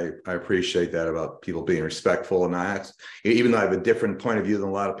comment. I appreciate that about people being respectful. And even though I have a different point of view than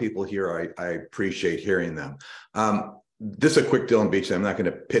a lot of people here, I appreciate hearing them. This is a quick Dillon Beach. I'm not going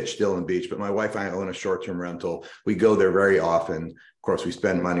to pitch Dillon Beach, but my wife and I own a short-term rental. We go there very often. Of course, we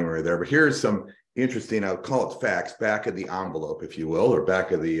spend money when we're there. But here's some interesting, I'll call it facts, back of the envelope, if you will, or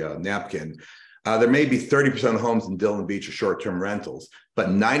back of the napkin. There may be 30% of the homes in Dillon Beach are short-term rentals, but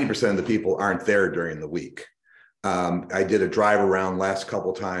 90% of the people aren't there during the week. I did a drive around last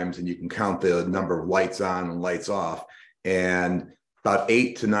couple times, and you can count the number of lights on and lights off. And about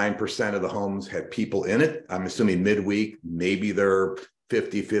 8 to 9% of the homes had people in it. I'm assuming midweek, maybe they're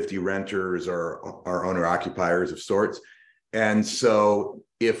 50-50 renters or owner-occupiers of sorts. And so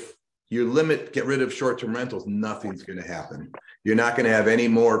if you get rid of short-term rentals, nothing's going to happen. You're not going to have any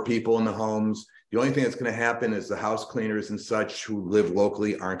more people in the homes. The only thing that's going to happen is the house cleaners and such who live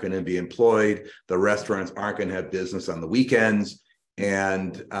locally aren't going to be employed. The restaurants aren't going to have business on the weekends.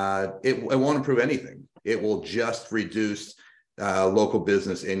 And it won't improve anything. It will just reduce local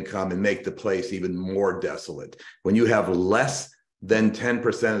business income and make the place even more desolate. When you have less than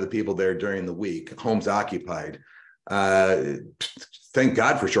 10% of the people there during the week, homes occupied, thank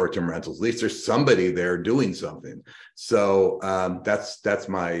God for short-term rentals. At least there's somebody there doing something. So that's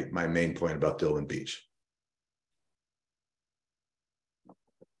my main point about Dillon Beach.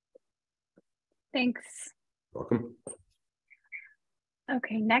 Thanks. Welcome.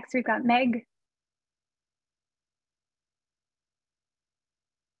 Okay, next we've got Meg.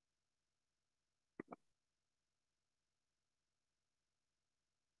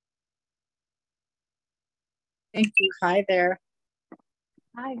 Thank you. Hi there.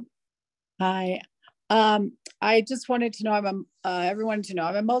 Hi. Hi. I just wanted to know, everyone to know,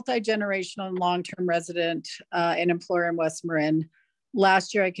 I'm a multi-generational and long-term resident and employer in West Marin.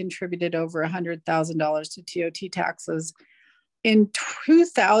 Last year, I contributed over $100,000 to TOT taxes. In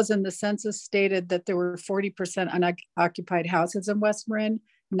 2000, the census stated that there were 40% unoccupied houses in West Marin,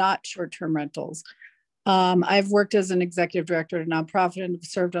 not short-term rentals. I've worked as an executive director at a nonprofit and have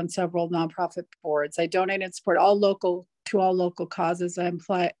served on several nonprofit boards. I donate and support all local causes. I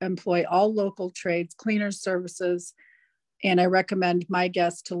employ all local trades, cleaners, services, and I recommend my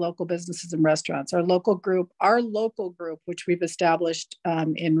guests to local businesses and restaurants. Our local group, which we've established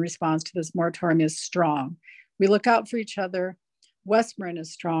in response to this moratorium, is strong. We look out for each other. West Marin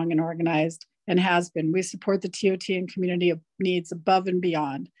is strong and organized and has been. We support the TOT and community needs above and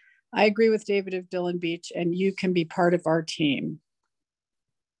beyond. I agree with David of Dillon Beach, and you can be part of our team.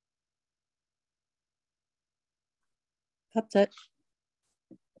 That's it.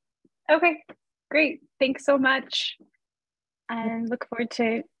 Okay, great. Thanks so much. And look forward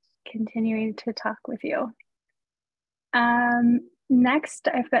to continuing to talk with you. Next,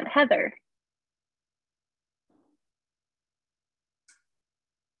 I've got Heather.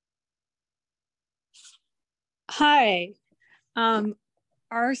 Hi.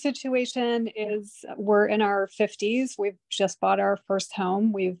 Our situation is we're in our 50s. We've just bought our first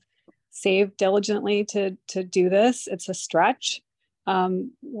home. We've saved diligently to do this. It's a stretch.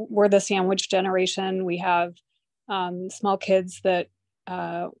 We're the sandwich generation. We have small kids that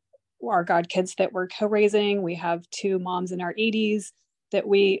are godkids that we're co-raising. We have 2 moms in our 80s that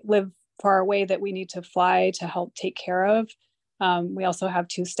we live far away that we need to fly to help take care of. We also have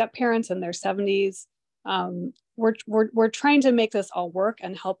 2 step-parents in their 70s. We're trying to make this all work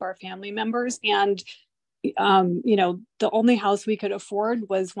and help our family members. And, the only house we could afford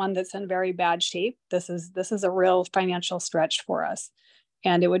was one that's in very bad shape. This is a real financial stretch for us.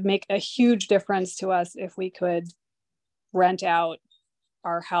 And it would make a huge difference to us if we could rent out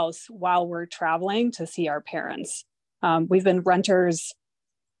our house while we're traveling to see our parents. We've been renters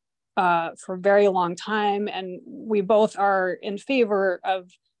for a very long time, and we both are in favor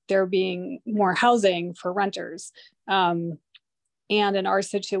of there being more housing for renters. And in our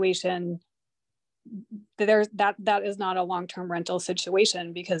situation, that is not a long-term rental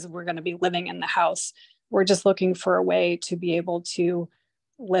situation because we're going to be living in the house. We're just looking for a way to be able to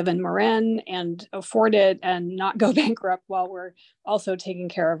live in Marin and afford it and not go bankrupt while we're also taking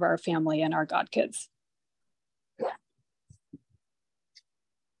care of our family and our godkids.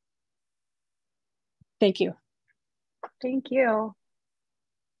 Thank you. Thank you.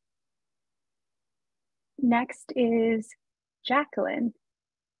 Next is Jacqueline.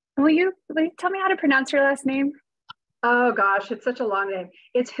 Will you tell me how to pronounce your last name? Oh gosh, it's such a long name.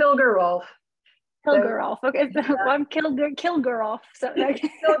 It's Hilgerolf. Hilgerolf. Okay, well, I'm Kilgirl. So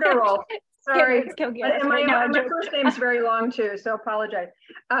Kilgerolf. Sorry. And my first name's very long too, so apologize.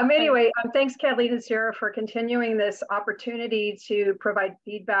 Anyway, thanks Kathleen and Sarah for continuing this opportunity to provide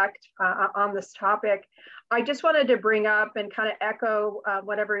feedback on this topic. I just wanted to bring up and kind of echo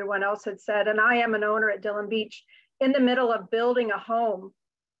what everyone else had said. And I am an owner at Dillon Beach in the middle of building a home.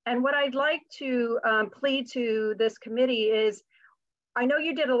 And what I'd like to plead to this committee is, I know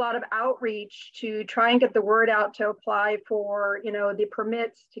you did a lot of outreach to try and get the word out to apply for, the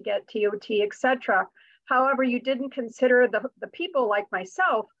permits to get TOT, etc. However, you didn't consider the people like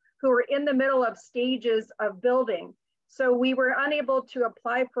myself who are in the middle of stages of building. So we were unable to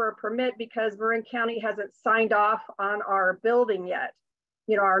apply for a permit because Marin County hasn't signed off on our building yet,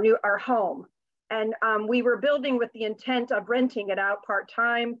 our home. And we were building with the intent of renting it out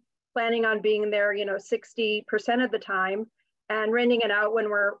part-time, planning on being there, 60% of the time, and renting it out when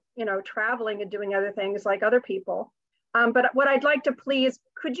we're, traveling and doing other things like other people. But what I'd like to please,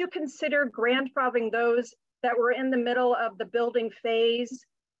 could you consider grandfathering those that were in the middle of the building phase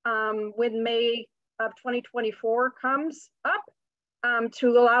when May of 2024 comes up, to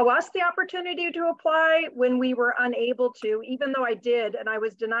allow us the opportunity to apply when we were unable to, even though I did, and I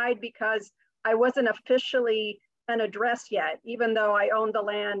was denied because I wasn't officially an address yet, even though I owned the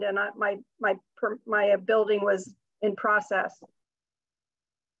land and my building was in process.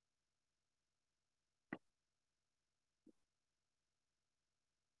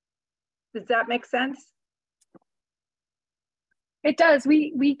 Does that make sense? It does.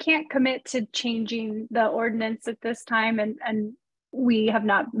 We can't commit to changing the ordinance at this time, and we have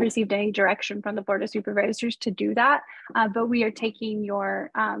not received any direction from the Board of Supervisors to do that. But we are taking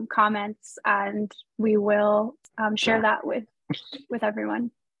your comments, and we will share that with everyone.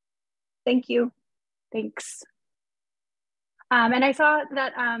 Thank you. Thanks. And I saw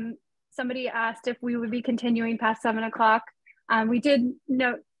that somebody asked if we would be continuing past 7 o'clock. We did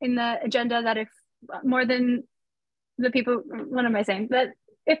note in the agenda that if more than the people, what am I saying? That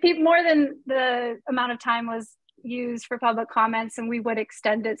if more than the amount of time was used for public comments, and we would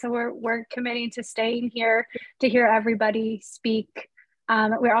extend it. So we're committing to staying here to hear everybody speak.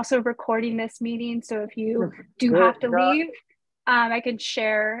 We're also recording this meeting. So if you do have to leave, I can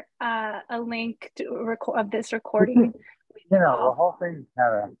share a link of this recording. The whole thing's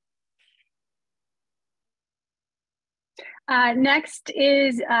next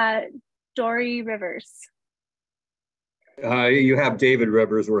is Dory Rivers. You have David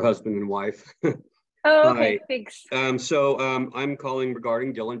Rivers. We're husband and wife. Oh, okay, thanks. So I'm calling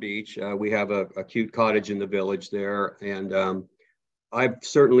regarding Dillon Beach. We have a cute cottage in the village there, and I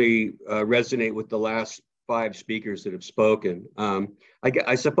certainly resonate with the last 5 speakers that have spoken.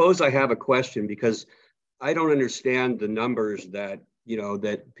 I suppose I have a question, because I don't understand the numbers that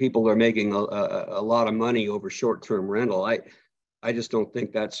that people are making a lot of money over short-term rental. I just don't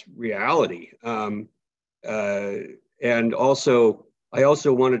think that's reality. And also, I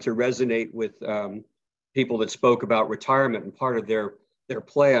also wanted to resonate with people that spoke about retirement and part of their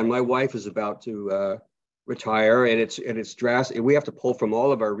plan. My wife is about to retire, and it's drastic. We have to pull from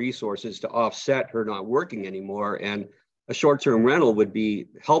all of our resources to offset her not working anymore. And a short-term rental would be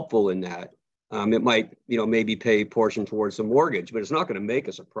helpful in that. It might, maybe pay a portion towards the mortgage, but it's not going to make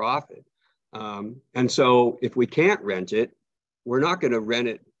us a profit. And so if we can't rent it, we're not going to rent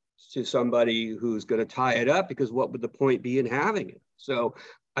it to somebody who's going to tie it up, because what would the point be in having it? So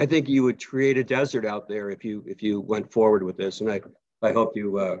I think you would create a desert out there if you went forward with this. And I hope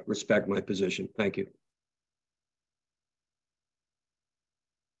you respect my position. Thank you.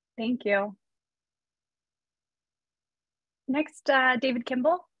 Thank you. Next, David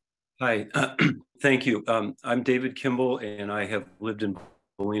Kimball. Hi, thank you. I'm David Kimball, and I have lived in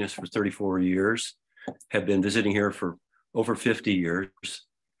Bolinas for 34 years, have been visiting here for over 50 years.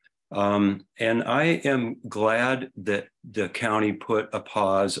 And I am glad that the county put a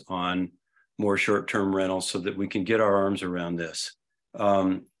pause on more short-term rentals so that we can get our arms around this.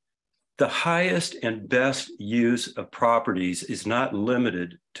 The highest and best use of properties is not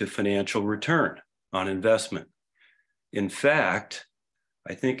limited to financial return on investment. In fact,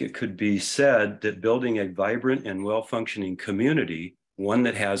 I think it could be said that building a vibrant and well-functioning community, one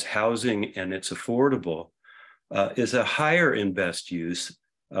that has housing and it's affordable, is a higher and best use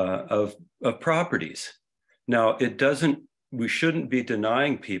of properties. Now, we shouldn't be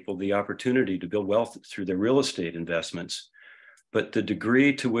denying people the opportunity to build wealth through their real estate investments, but the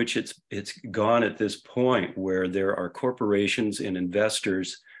degree to which it's gone at this point, where there are corporations and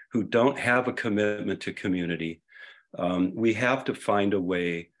investors who don't have a commitment to community, we have to find a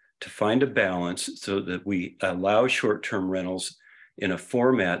way to find a balance so that we allow short-term rentals in a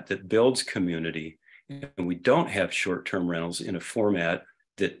format that builds community, and we don't have short-term rentals in a format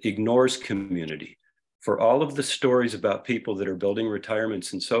that ignores community. For all of the stories about people that are building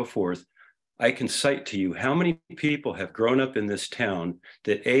retirements and so forth, I can cite to you how many people have grown up in this town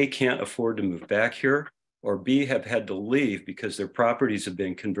that A, can't afford to move back here, or B, have had to leave because their properties have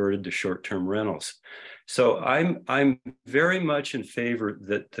been converted to short-term rentals. So I'm very much in favor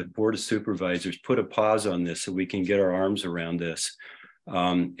that the Board of Supervisors put a pause on this so we can get our arms around this.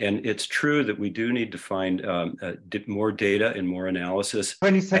 And it's true that we do need to find more data and more analysis.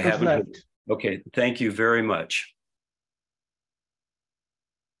 20 seconds left. Okay, thank you very much.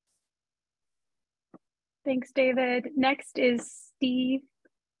 Thanks, David. Next is Steve.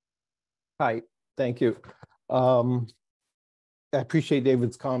 Hi, thank you. I appreciate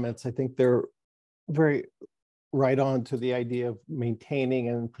David's comments. I think they're very right on to the idea of maintaining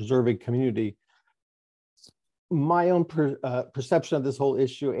and preserving community. My own perception of this whole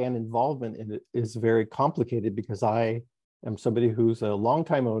issue and involvement in it is very complicated, because I am somebody who's a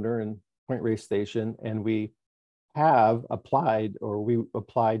longtime owner in Point Reyes Station, and we applied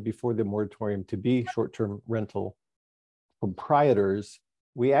before the moratorium to be short-term rental proprietors.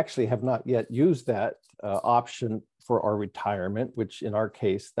 We actually have not yet used that option for our retirement, which in our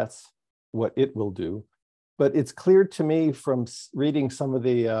case, that's what it will do. But it's clear to me from reading some of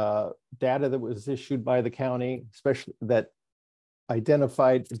the data that was issued by the county, especially that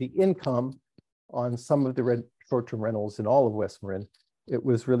identified the income on some of the short-term rentals in all of West Marin. It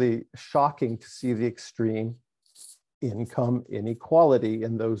was really shocking to see the extreme income inequality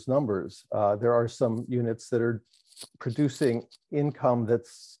in those numbers. There are some units that are producing income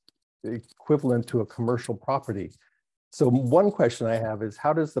that's equivalent to a commercial property. So one question I have is,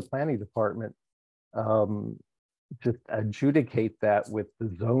 how does the planning department just adjudicate that with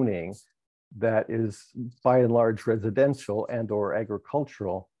the zoning that is by and large residential and or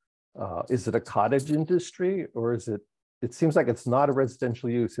agricultural? Is it a cottage industry, or is it seems like it's not a residential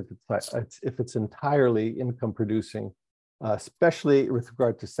use if it's entirely income producing, especially with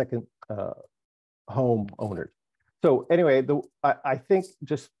regard to second home owners. So anyway, I think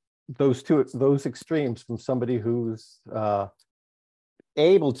just those extremes, from somebody who's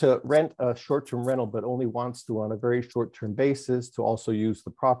able to rent a short-term rental but only wants to on a very short-term basis to also use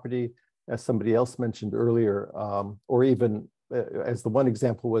the property, as somebody else mentioned earlier, or even as the one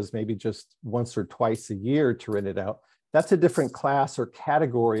example was maybe just once or twice a year to rent it out. That's a different class or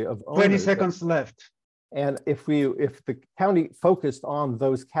category of owners. 20 seconds left. And if the county focused on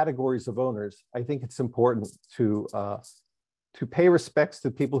those categories of owners, I think it's important to pay respects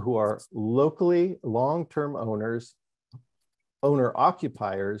to people who are locally long-term owners, owner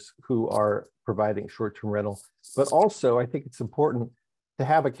occupiers who are providing short-term rental. But also, I think it's important to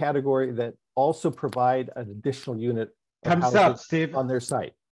have a category that also provide an additional unit of housing on their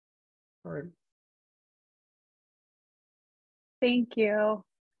site. All right. Thank you.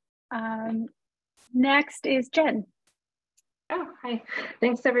 Next is Jen. Oh, hi.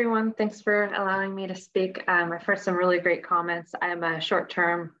 Thanks, everyone. Thanks for allowing me to speak. I've heard some really great comments. I'm a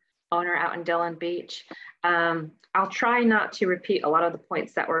short-term owner out in Dillon Beach. I'll try not to repeat a lot of the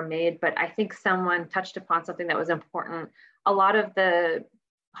points that were made, but I think someone touched upon something that was important. A lot of the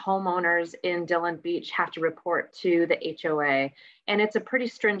homeowners in Dillon Beach have to report to the HOA, and it's a pretty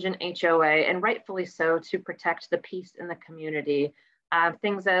stringent HOA, and rightfully so, to protect the peace in the community.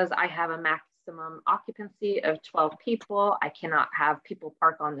 Things as I have a maximum occupancy of 12 people. I cannot have people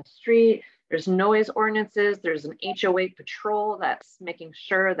park on the street. There's noise ordinances. There's an HOA patrol that's making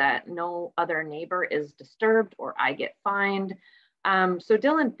sure that no other neighbor is disturbed or I get fined. So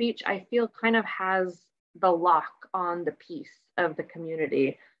Dillon Beach, I feel, kind of has the lock on the peace of the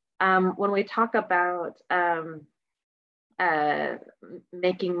community. When we talk about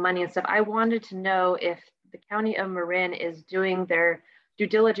making money and stuff, I wanted to know if the County of Marin is doing their due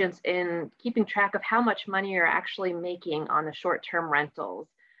diligence in keeping track of how much money you're actually making on the short-term rentals,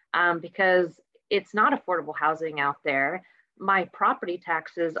 because it's not affordable housing out there. My property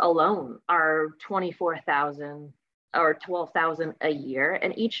taxes alone are $24,000 or $12,000 a year,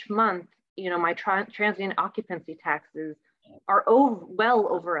 and each month, you know, my transient occupancy taxes are well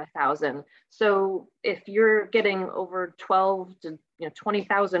over $1,000. So if you're getting over 12 to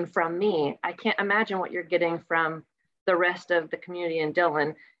 20,000 from me, I can't imagine what you're getting from the rest of the community in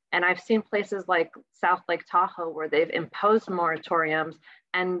Dillon. And I've seen places like South Lake Tahoe where they've imposed moratoriums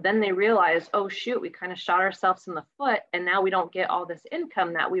and then they realize, oh shoot, we kind of shot ourselves in the foot and now we don't get all this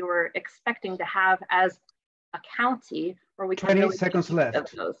income that we were expecting to have as a county where we can 20 really seconds left. of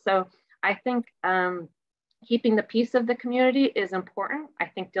those. So I think keeping the peace of the community is important. I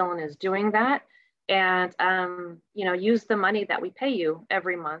think Dillon is doing that. And you know, use the money that we pay you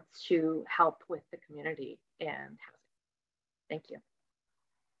every month to help with the community and housing. Thank you.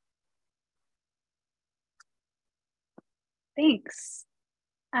 Thanks.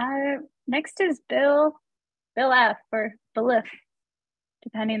 Next is Bill F, or Bill F,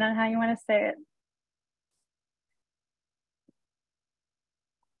 depending on how you want to say it.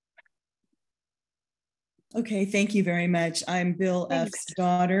 Okay, thank you very much. I'm Bill F's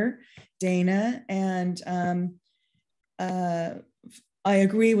daughter, Dana, and I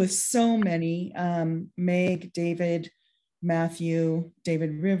agree with so many, Meg, David, Matthew,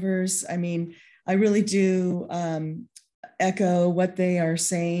 David Rivers. I mean, I really do echo what they are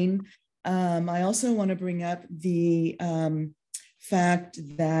saying. I also want to bring up the fact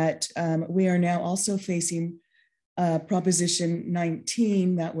that we are now also facing Proposition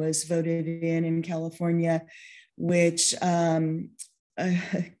 19 that was voted in California, which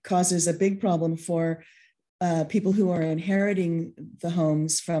causes a big problem for people who are inheriting the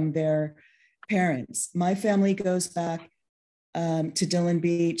homes from their parents. My family goes back to Dillon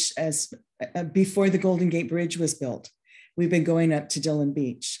Beach as before the Golden Gate Bridge was built. We've been going up to Dillon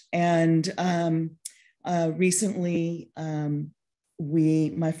Beach, and recently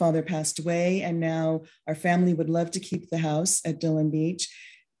my father passed away, and now our family would love to keep the house at Dillon Beach.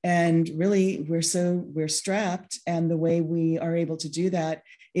 And really, we're strapped. And the way we are able to do that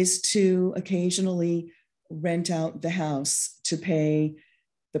is to occasionally rent out the house to pay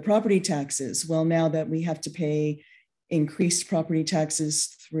the property taxes. Well, now that we have to pay increased property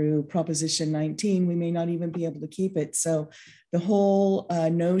taxes through Proposition 19, we may not even be able to keep it. So the whole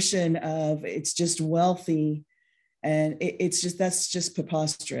notion of it's just wealthy, and that's just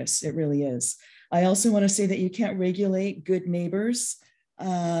preposterous. It really is. I also want to say that you can't regulate good neighbors.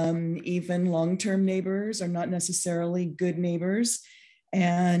 Even long-term neighbors are not necessarily good neighbors.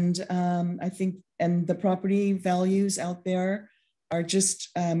 And I think, and the property values out there are just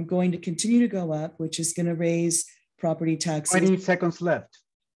going to continue to go up, which is going to raise property taxes. 20 seconds left.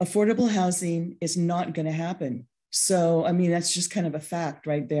 Affordable housing is not going to happen. So, I mean, that's just kind of a fact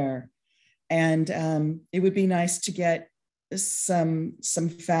right there. And it would be nice to get some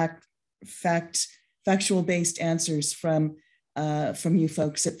factual based answers from you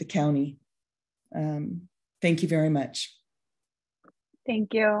folks at the county. Thank you very much.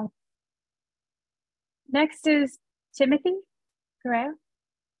 Thank you. Next is Timothy Correa.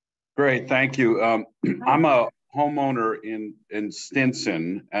 Great, thank you. I'm a homeowner in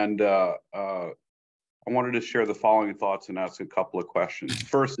Stinson, and I wanted to share the following thoughts and ask a couple of questions.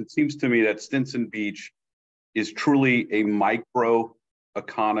 First, it seems to me that Stinson Beach is truly a micro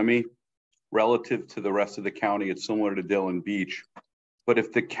economy relative to the rest of the county. It's similar to Dillon Beach. But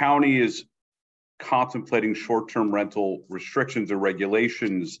if the county is contemplating short-term rental restrictions or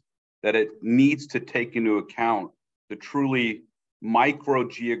regulations, that it needs to take into account the truly micro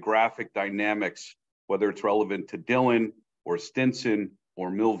geographic dynamics, whether it's relevant to Dillon or Stinson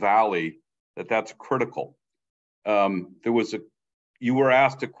or Mill Valley, that's critical. You were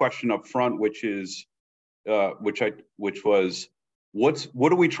asked a question up front, which is, which was,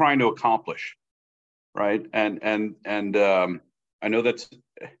 what are we trying to accomplish, right? And I know that's,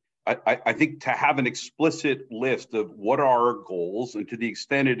 I think to have an explicit list of what are our goals, and to the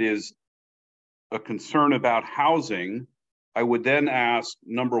extent it is a concern about housing, I would then ask,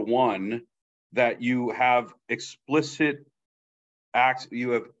 number one, that you have explicit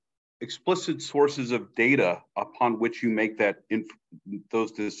sources of data upon which you make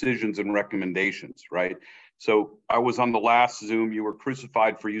those decisions and recommendations, right? So I was on the last Zoom, you were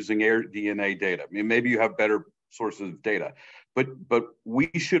crucified for using Air DNA data. I mean, maybe you have better sources of data, but we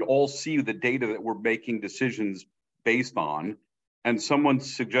should all see the data that we're making decisions based on. And someone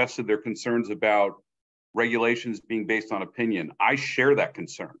suggested their concerns about regulations being based on opinion. I share that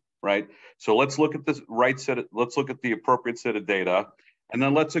concern, right? So let's look at let's look at the appropriate set of data, and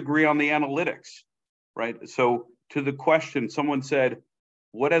then let's agree on the analytics, right? So to the question, someone said,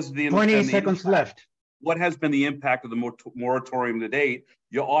 what has the 20 seconds left. What has been the impact of the moratorium to date?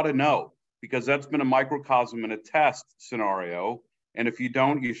 You ought to know, because that's been a microcosm and a test scenario. And if you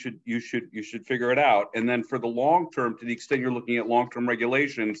don't, you should figure it out. And then for the long term, to the extent you're looking at long-term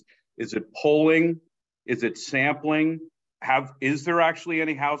regulations, is it polling? Is it sampling? is there actually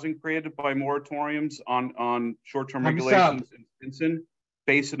any housing created by moratoriums on short-term Thumbs regulations in Stinson?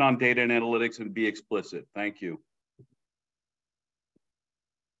 Base it on data and analytics and be explicit. Thank you.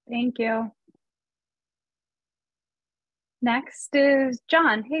 Thank you. Next is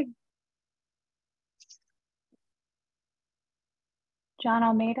John. Hey. John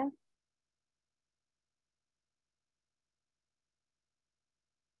Almeida.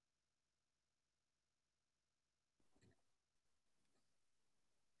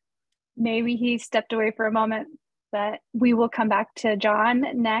 Maybe he stepped away for a moment, but we will come back to John.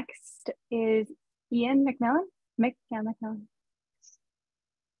 Next is Ian McMillan. McMillan.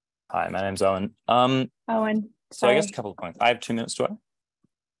 Hi, my name's Owen. Owen. So I guess a couple of points. I have 2 minutes, do I?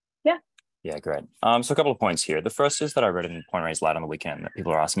 Yeah. Yeah, great. So a couple of points here. The first is that I read in Point Reyes Light on the weekend that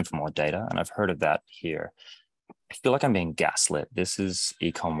people are asking for more data, and I've heard of that here. I feel like I'm being gaslit. This is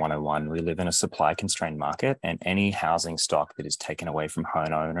Econ 101. We live in a supply constrained market, and any housing stock that is taken away from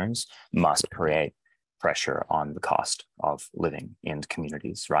homeowners must create pressure on the cost of living in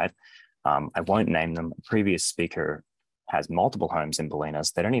communities, right? I won't name them. A previous speaker has multiple homes in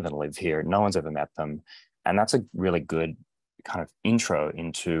Bolinas. They don't even live here. No one's ever met them. And that's a really good kind of intro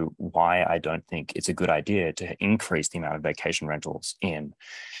into why I don't think it's a good idea to increase the amount of vacation rentals in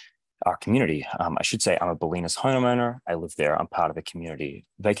our community. I should say I'm a Bolinas homeowner. I live there. I'm part of the community.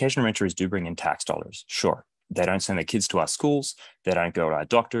 Vacation renters do bring in tax dollars. Sure. They don't send their kids to our schools. They don't go to our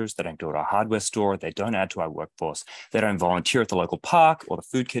doctors. They don't go to our hardware store. They don't add to our workforce. They don't volunteer at the local park or the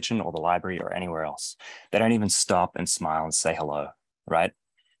food kitchen or the library or anywhere else. They don't even stop and smile and say hello, right?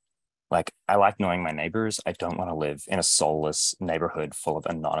 Like, I like knowing my neighbors. I don't want to live in a soulless neighborhood full of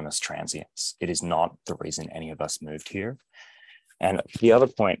anonymous transients. It is not the reason any of us moved here. And the other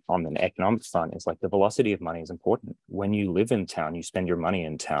point on the economic front is like the velocity of money is important. When you live in town, you spend your money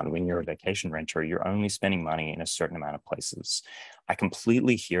in town. When you're a vacation renter, you're only spending money in a certain amount of places. I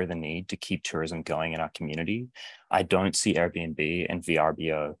completely hear the need to keep tourism going in our community. I don't see Airbnb and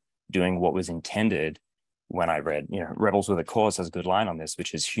VRBO doing what was intended when I read, Rebels with a Cause has a good line on this,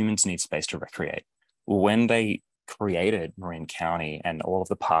 which is humans need space to recreate. When they created Marin County and all of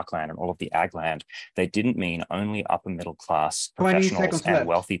the parkland and all of the ag land, they didn't mean only upper middle class professionals and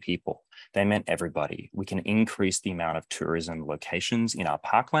wealthy people. They meant everybody. We can increase the amount of tourism locations in our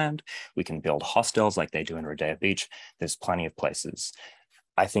parkland. We can build hostels like they do in Rodeo Beach. There's plenty of places.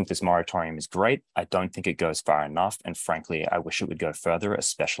 I think this moratorium is great. I don't think it goes far enough. And frankly, I wish it would go further,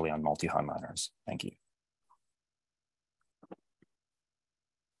 especially on multi-homeowners. Thank you.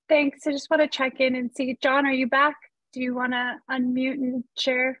 Thanks. I just want to check in and see. John, are you back? Do you want to unmute and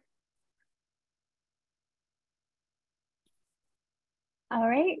share? All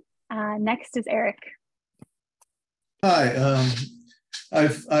right. Next is Eric. Hi.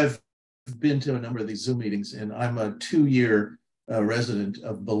 I've been to a number of these Zoom meetings, and I'm a 2-year resident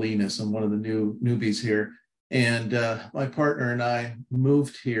of Bolinas. I'm one of the newbies here. And my partner and I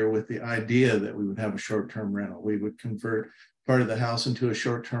moved here with the idea that we would have a short-term rental. We would convert part of the house into a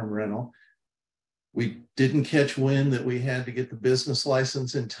short-term rental. We didn't catch wind that we had to get the business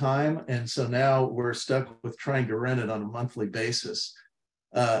license in time. And so now we're stuck with trying to rent it on a monthly basis.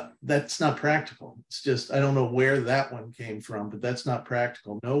 That's not practical. It's just, I don't know where that one came from, but that's not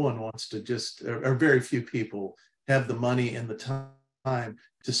practical. No one wants to just, or very few people have the money and the time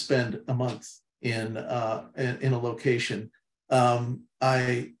to spend a month in a location.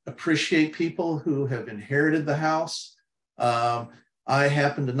 I appreciate people who have inherited the house. I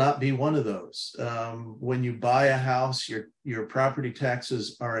happen to not be one of those. When you buy a house, your property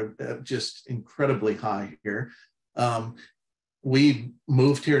taxes are just incredibly high here. We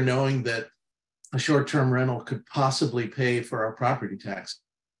moved here knowing that a short-term rental could possibly pay for our property taxes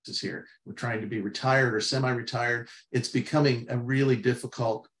here. We're trying to be retired or semi-retired. It's becoming a really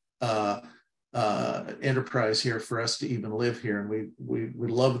difficult enterprise here for us to even live here. And we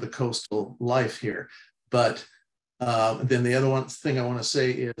love the coastal life here. But then the other thing I want to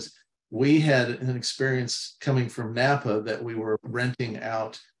say is we had an experience coming from Napa that we were renting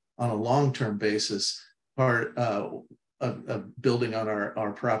out on a long-term basis, part of building on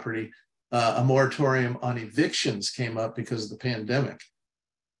our property. A moratorium on evictions came up because of the pandemic.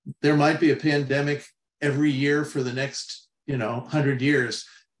 There might be a pandemic every year for the next 100 years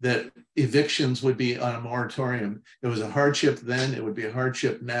that evictions would be on a moratorium. It was a hardship then, it would be a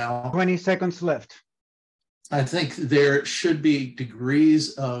hardship now. 20 seconds left. I think there should be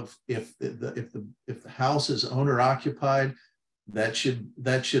degrees of if the house is owner occupied, that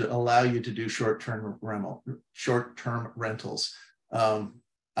should allow you to do short-term rentals.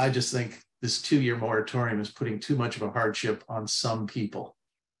 I just think this 2-year moratorium is putting too much of a hardship on some people.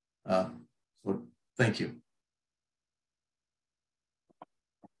 So thank you.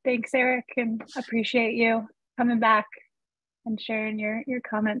 Thanks, Eric, and appreciate you coming back and sharing your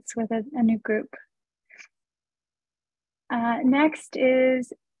comments with a new group. Next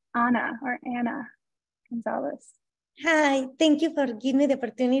is Anna Gonzalez. Hi, thank you for giving me the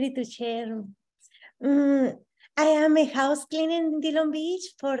opportunity to share. I am a house cleaner in Dillon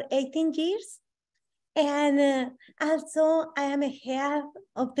Beach for 18 years. And also I am a head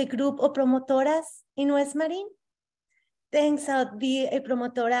of the group of promotoras in West Marin. Thanks to be a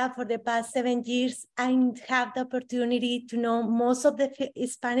promotora for the past 7 years, I have the opportunity to know most of the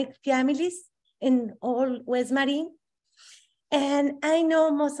Hispanic families in all West Marin. And I know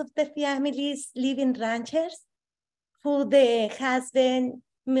most of the families live in ranchers who the husband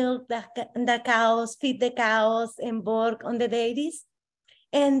milk the cows, feed the cows, and work on the dairies.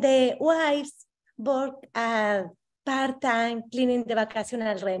 And the wives work part-time cleaning the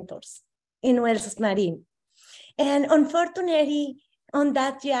vacational rentals in West Marin. And unfortunately, on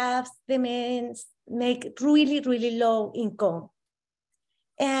that job, the men make really, really low income.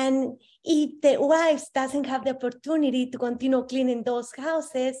 And if the wives doesn't have the opportunity to continue cleaning those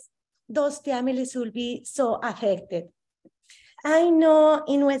houses, those families will be so affected. I know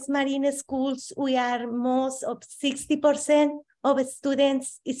in West Marin schools, we are most of 60% of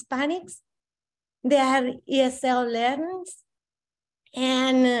students Hispanics. They are ESL learners.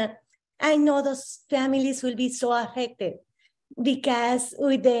 And I know those families will be so affected because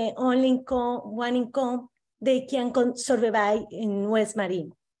with the only income, one income, they can survive in West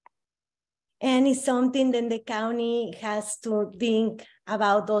Marin. And it's something that the county has to think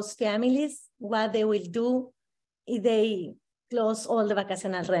about those families, what they will do if they close all the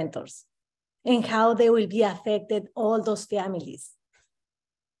vacational rentals and how they will be affected, all those families.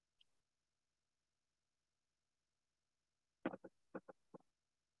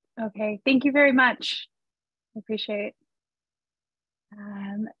 Okay, thank you very much. Appreciate it.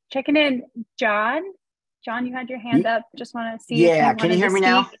 Checking in, John. John, you had your hand up. Just want to see. Yeah, can you hear me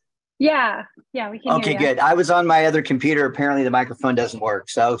now? Yeah, we can Okay, hear you. good. I was on my other computer. Apparently the microphone doesn't work.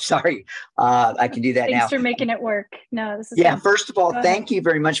 So sorry. I can do that now. Thanks for making it work. No, this is Yeah, good. first of all, Go thank ahead. you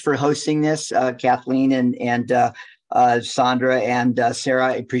very much for hosting this, Kathleen and Sandra and Sarah.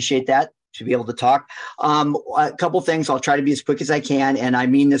 I appreciate that, to be able to talk. A couple things. I'll try to be as quick as I can, and I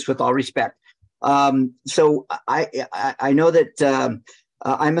mean this with all respect. So I know that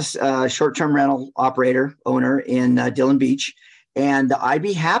I'm a short-term rental operator, owner in Dillon Beach. And I'd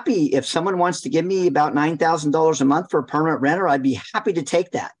be happy if someone wants to give me about $9,000 a month for a permanent renter. I'd be happy to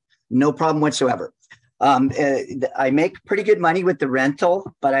take that. No problem whatsoever. I make pretty good money with the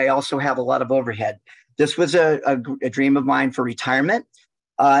rental, but I also have a lot of overhead. This was a dream of mine for retirement.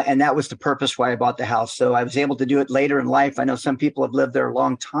 And that was the purpose why I bought the house. So I was able to do it later in life. I know some people have lived there a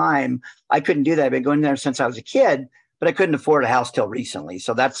long time. I couldn't do that. I've been going there since I was a kid, but I couldn't afford a house till recently.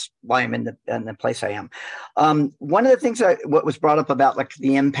 So that's why I'm in the place I am. One of the things what was brought up about like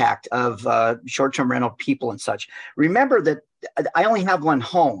the impact of short-term rental people and such, remember that I only have one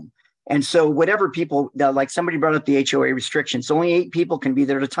home. And so whatever people, like somebody brought up the HOA restrictions, only 8 people can be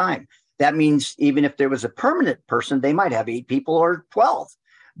there at a time. That means even if there was a permanent person, they might have 8 people or 12,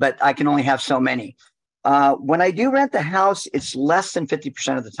 but I can only have so many. When I do rent the house, it's less than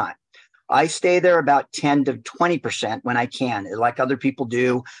 50% of the time. I stay there about 10 to 20% when I can, like other people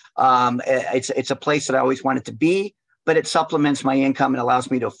do. It's a place that I always wanted to be, but it supplements my income and allows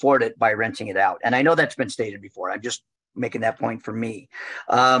me to afford it by renting it out. And I know that's been stated before. I'm just making that point for me.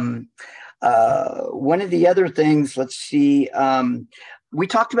 One of the other things, let's see, we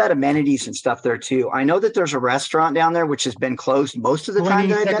talked about amenities and stuff there too. I know that there's a restaurant down there which has been closed most of the time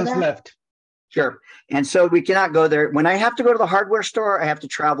that I've been there. Left. Sure. And so we cannot go there. When I have to go to the hardware store, I have to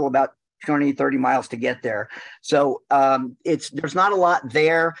travel about 20, 30 miles to get there. So there's not a lot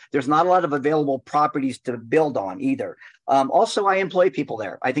there. There's not a lot of available properties to build on either. Also, I employ people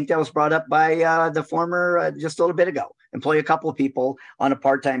there. I think that was brought up by the former just a little bit ago. Employ a couple of people on a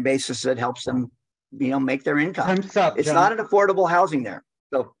part-time basis that helps them, make their income. It's John. not an affordable housing there.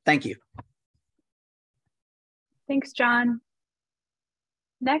 So thank you. Thanks, John.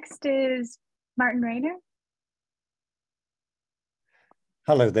 Next is Martin Rayner.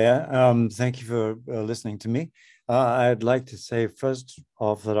 Hello there. Thank you for listening to me. I'd like to say first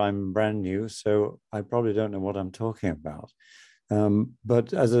off that I'm brand new, so I probably don't know what I'm talking about.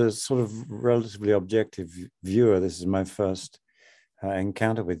 But as a sort of relatively objective viewer, this is my first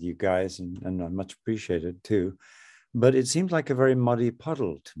encounter with you guys, and I much appreciated too. But it seems like a very muddy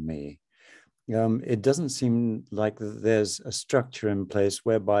puddle to me. It doesn't seem like there's a structure in place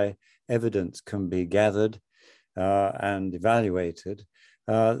whereby evidence can be gathered and evaluated.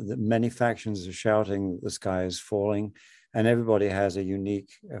 Many factions are shouting that the sky is falling. and everybody has a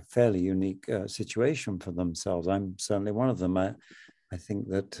fairly unique situation for themselves. I'm certainly one of them. I think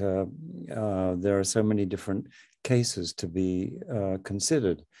that there are so many different cases to be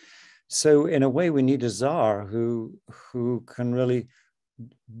considered. So in a way, we need a czar who can really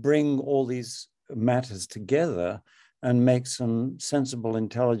bring all these matters together and make some sensible,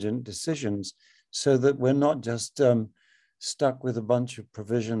 intelligent decisions, so that we're not just stuck with a bunch of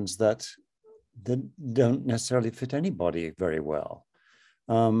provisions that don't necessarily fit anybody very well.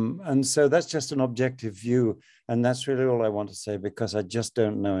 And so that's just an objective view. And that's really all I want to say, because I just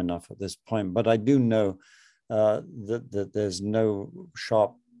don't know enough at this point. But I do know that there's no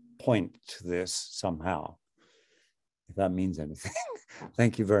sharp point to this somehow, if that means anything.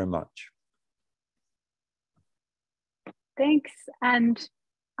 Thank you very much. Thanks. And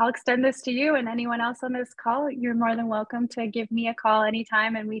I'll extend this to you and anyone else on this call. You're more than welcome to give me a call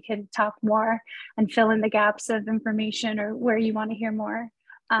anytime, and we can talk more and fill in the gaps of information or where you want to hear more.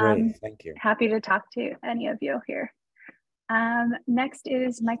 Great, thank you. Happy to talk to any of you here. Next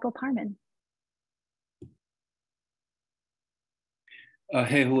is Michael Parman.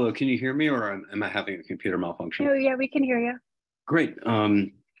 Hey, hello, can you hear me, or am I having a computer malfunction? Oh yeah, we can hear you. Great.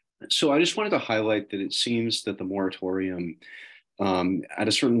 So I just wanted to highlight that it seems that the moratorium at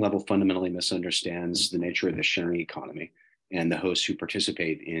a certain level fundamentally misunderstands the nature of the sharing economy and the hosts who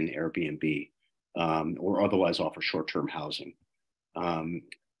participate in Airbnb or otherwise offer short-term housing.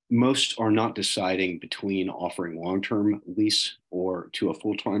 Most are not deciding between offering long-term lease or to a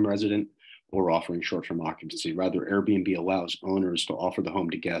full-time resident or offering short-term occupancy. Rather, Airbnb allows owners to offer the home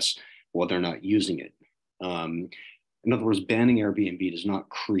to guests while they're not using it. In other words, banning Airbnb does not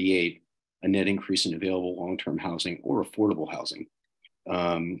create a net increase in available long-term housing or affordable housing,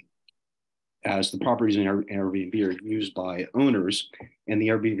 as the properties in Airbnb are used by owners, and the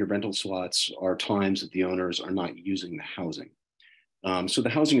Airbnb rental slots are times that the owners are not using the housing. So the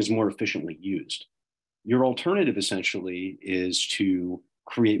housing is more efficiently used. Your alternative essentially is to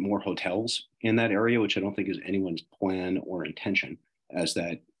create more hotels in that area, which I don't think is anyone's plan or intention, as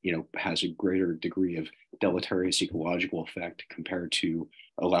that has a greater degree of deleterious ecological effect compared to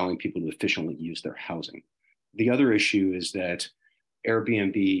allowing people to efficiently use their housing. The other issue is that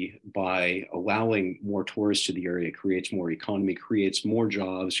Airbnb, by allowing more tourists to the area, creates more economy, creates more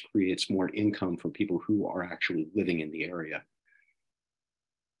jobs, creates more income for people who are actually living in the area.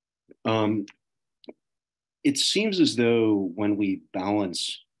 It seems as though when we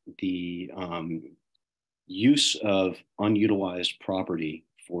balance the use of unutilized property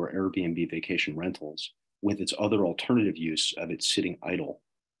for Airbnb vacation rentals with its other alternative use of it sitting idle,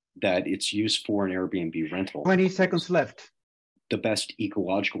 that its use for an Airbnb rental 20 seconds left. The best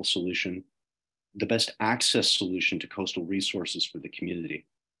ecological solution, the best access solution to coastal resources for the community.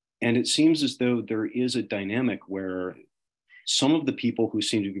 And it seems as though there is a dynamic where some of the people who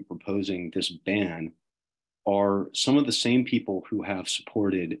seem to be proposing this ban are some of the same people who have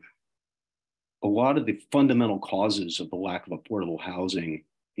supported a lot of the fundamental causes of the lack of affordable housing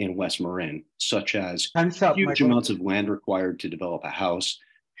in West Marin, such as huge amounts of land required to develop a house,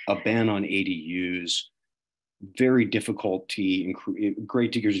 a ban on ADUs, great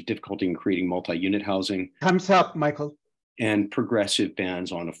degrees of difficulty in creating multi-unit housing. Time's up, Michael. And progressive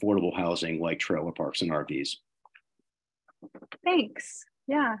bans on affordable housing like trailer parks and RVs. Thanks.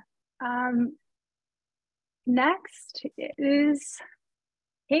 Yeah. Next is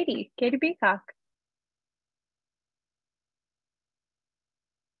Katie Beacock.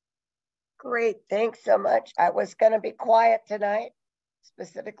 Great, thanks so much. I was going to be quiet tonight,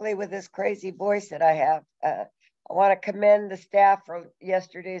 specifically with this crazy voice that I have. I want to commend the staff for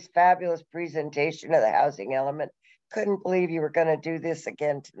yesterday's fabulous presentation of the housing element. Couldn't believe you were going to do this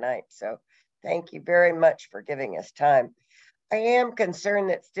again tonight. So thank you very much for giving us time. I am concerned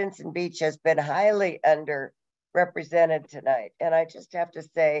that Stinson Beach has been highly underrepresented tonight. And I just have to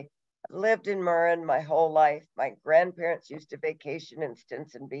say, I've lived in Marin my whole life. My grandparents used to vacation in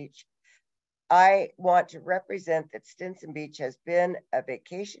Stinson Beach. I want to represent that Stinson Beach has been a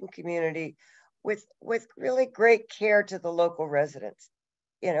vacation community with really great care to the local residents.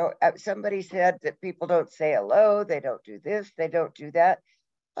 You know, somebody said that people don't say hello, they don't do this, they don't do that.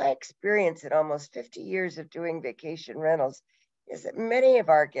 My experience in almost 50 years of doing vacation rentals is that many of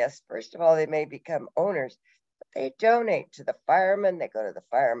our guests, first of all, they may become owners, but they donate to the firemen, they go to the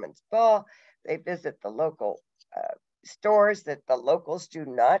firemen's ball, they visit the local stores that the locals do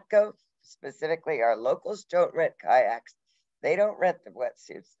not go. Specifically, our locals don't rent kayaks, they don't rent the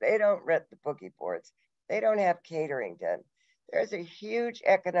wetsuits, they don't rent the boogie boards, they don't have catering done. There's a huge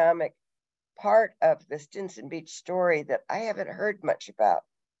economic part of the Stinson Beach story that I haven't heard much about.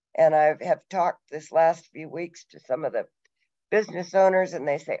 And I have talked this last few weeks to some of the business owners and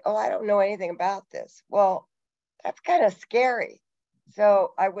they say, oh, I don't know anything about this. Well, that's kind of scary.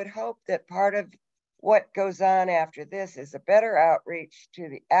 So I would hope that part of what goes on after this is a better outreach to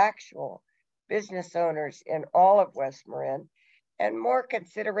the actual business owners in all of West Marin and more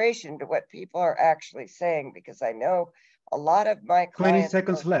consideration to what people are actually saying, because I know a lot of my 20 clients,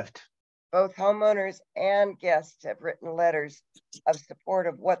 seconds left. both homeowners and guests, have written letters of support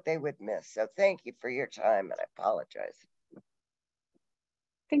of what they would miss. So thank you for your time, and I apologize.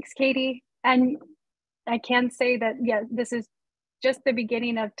 Thanks, Katie. And I can say that, yeah, this is just the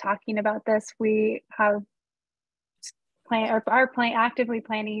beginning of talking about this. We have actively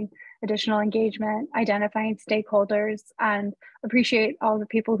planning additional engagement, identifying stakeholders, and appreciate all the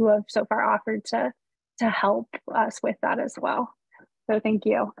people who have so far offered to help us with that as well. So thank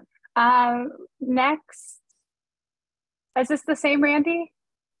you. Next, is this the same Randy?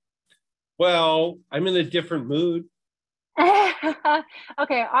 Well, I'm in a different mood.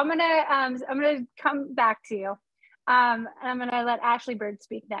 Okay, I'm gonna come back to you. And I'm gonna let Ashley Bird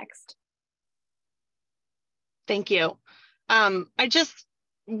speak next. Thank you. I just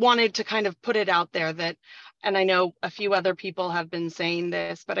wanted to kind of put it out there that, and I know a few other people have been saying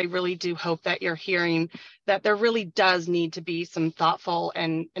this, but I really do hope that you're hearing that there really does need to be some thoughtful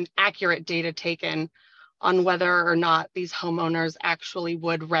and accurate data taken on whether or not these homeowners actually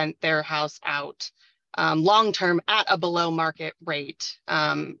would rent their house out long-term at a below market rate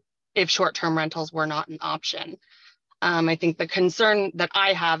if short-term rentals were not an option. I think the concern that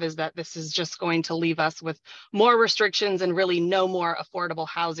I have is that this is just going to leave us with more restrictions and really no more affordable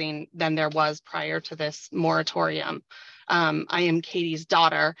housing than there was prior to this moratorium. I am Katie's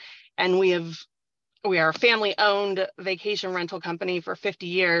daughter, and we are a family-owned vacation rental company for 50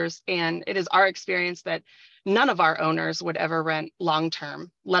 years, and it is our experience that none of our owners would ever rent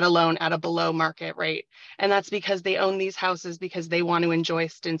long-term, let alone at a below market rate. And that's because they own these houses because they want to enjoy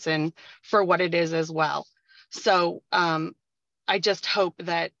Stinson for what it is as well. So I just hope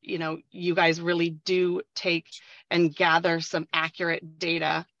that, you guys really do take and gather some accurate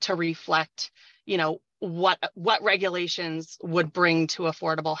data to reflect, what regulations would bring to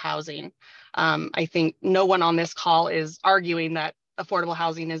affordable housing. I think no one on this call is arguing that affordable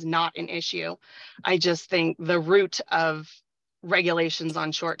housing is not an issue. I just think the root of regulations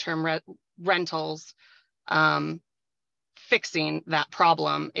on short-term rentals fixing that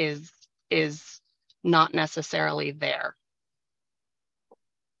problem is not necessarily there.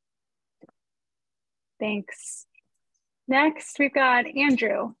 Thanks. Next, we've got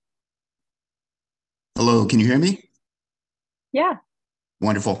Andrew. Hello, can you hear me? Yeah.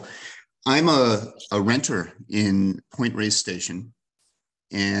 Wonderful. I'm a renter in Point Reyes Station,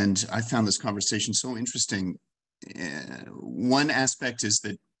 and I found this conversation so interesting. One aspect is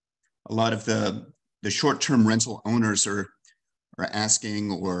that a lot of the short-term rental owners are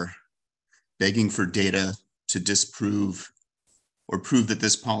asking or begging for data to disprove or prove that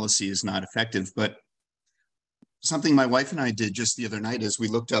this policy is not effective. But something my wife and I did just the other night is we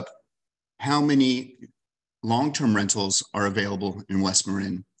looked up how many long-term rentals are available in West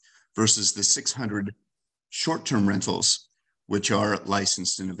Marin versus the 600 short-term rentals, which are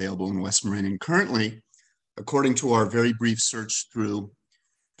licensed and available in West Marin. And currently, according to our very brief search through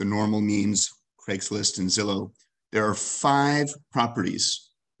the normal means, Craigslist and Zillow, there are 5 properties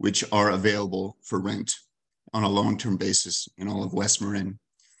which are available for rent on a long-term basis in all of West Marin,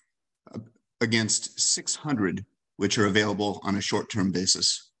 against 600 which are available on a short-term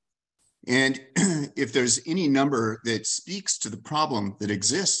basis. And if there's any number that speaks to the problem that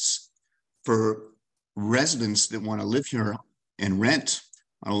exists for residents that want to live here and rent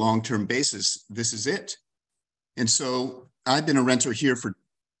on a long-term basis, this is it. And so I've been a renter here for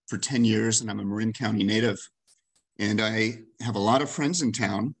 10 years, and I'm a Marin County native. And I have a lot of friends in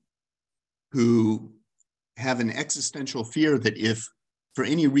town who have an existential fear that if for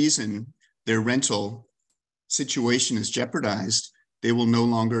any reason their rental situation is jeopardized, they will no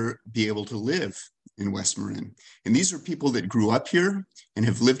longer be able to live in West Marin. And these are people that grew up here and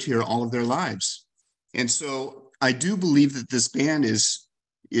have lived here all of their lives. And so I do believe that this ban is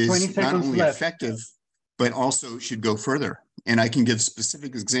not only effective, but also should go further. And I can give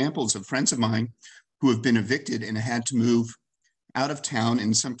specific examples of friends of mine who have been evicted and had to move out of town,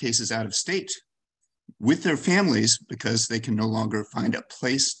 in some cases out of state, with their families because they can no longer find a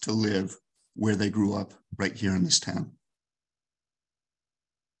place to live where they grew up right here in this town.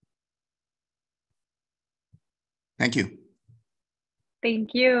 Thank you.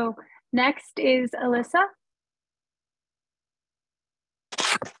 Thank you. Next is Alyssa.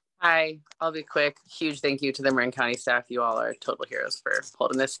 Hi, I'll be quick. Huge thank you to the Marin County staff. You all are total heroes for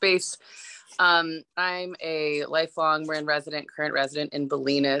holding this space. I'm a lifelong Marin resident, current resident in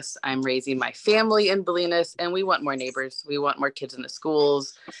Bolinas. I'm raising my family in Bolinas, and we want more neighbors. We want more kids in the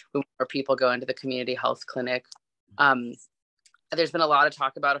schools. We want more people going to the community health clinic. There's been a lot of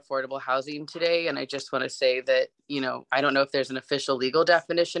talk about affordable housing today, and I just want to say that, I don't know if there's an official legal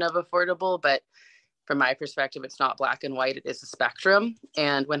definition of affordable, but from my perspective, it's not black and white, it is a spectrum.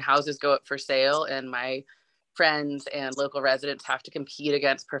 And when houses go up for sale and my friends and local residents have to compete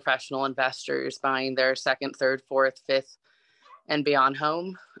against professional investors buying their second, third, fourth, fifth, and beyond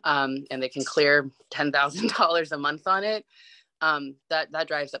home, and they can clear $10,000 a month on it, that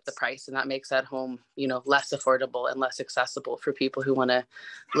drives up the price, and that makes that home, less affordable and less accessible for people who want to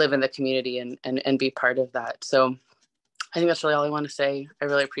live in the community and be part of that. So I think that's really all I want to say. I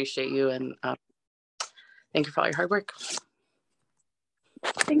really appreciate you, and thank you for all your hard work.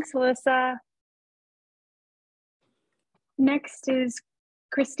 Thanks, Alyssa. Next is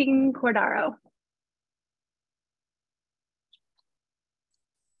Christine Cordaro.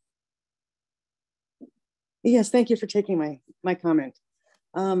 Yes, thank you for taking my comment.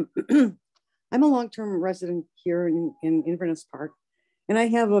 I'm a long-term resident here in Inverness Park, and I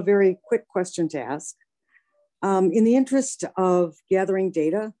have a very quick question to ask. In the interest of gathering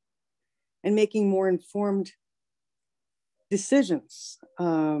data and making more informed decisions,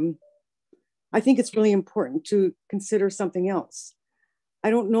 I think it's really important to consider something else. I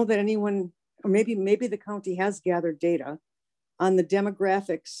don't know that anyone, or maybe the county has gathered data on the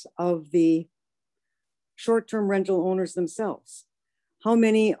demographics of the short-term rental owners themselves. How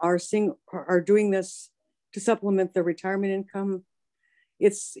many are doing this to supplement their retirement income?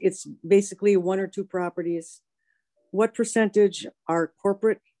 It's basically one or two properties. What percentage are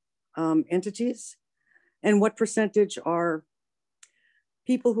corporate entities? And what percentage are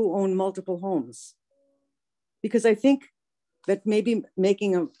people who own multiple homes? Because I think that maybe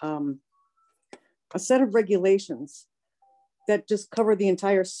making a set of regulations that just cover the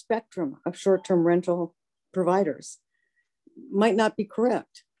entire spectrum of short-term rental providers might not be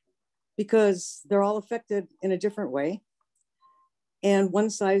correct, because they're all affected in a different way, and one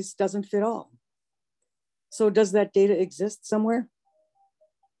size doesn't fit all. So does that data exist somewhere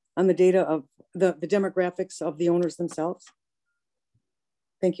on the data of the demographics of the owners themselves?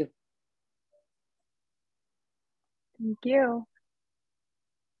 Thank you. Thank you.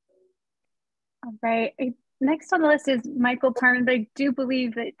 All right. Next on the list is Michael Parman, but I do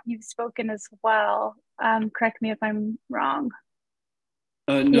believe that you've spoken as well. Correct me if I'm wrong.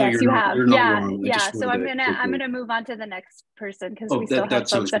 No, yes, you have. You're not wrong. Yeah. So I'm gonna move on to the next person, because we still have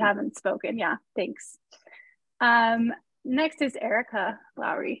folks that haven't spoken. Yeah. Thanks. Next is Erica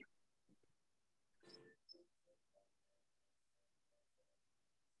Lowry.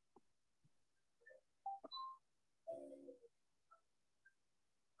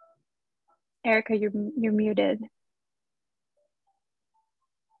 Erica, you're muted.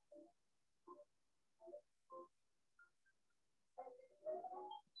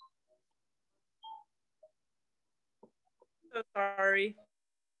 So sorry.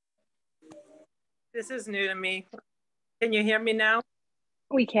 This is new to me. Can you hear me now?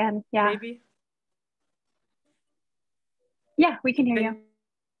 We can, yeah. Maybe. Yeah, we can hear you. Can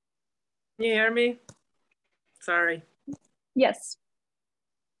you hear me? Sorry. Yes.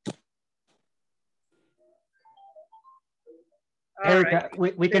 Erica,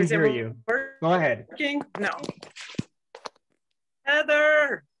 we can hear you. Go ahead. Working? No.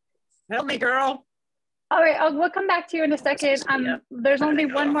 Heather, help me, girl. All right, we'll come back to you in a second. There's only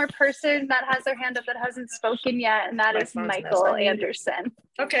one more person that has their hand up that hasn't spoken yet, and that is Michael Anderson.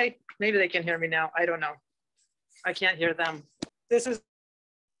 Okay, maybe they can hear me now. I don't know. I can't hear them. This is.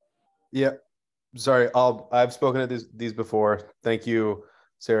 Yeah, sorry. I've spoken at these before. Thank you,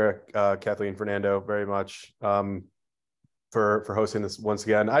 Sarah, Kathleen, Fernando, very much for hosting this once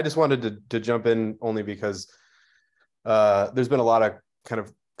again. I just wanted to jump in only because there's been a lot of kind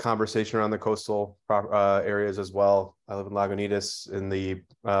of conversation around the coastal areas as well. I live in Lagunitas in the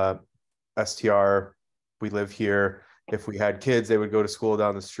STR. We live here. If we had kids, they would go to school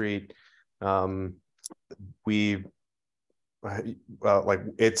down the street.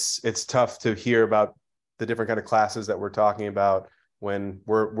 It's tough to hear about the different kind of classes that we're talking about when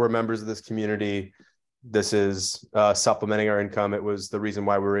we're members of this community. This is supplementing our income. It was the reason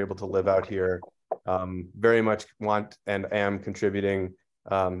why we were able to live out here. Very much want and am contributing.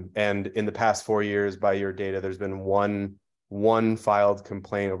 And in the past 4 years, by your data, there's been one filed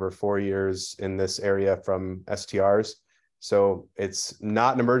complaint over 4 years in this area from STRs. So it's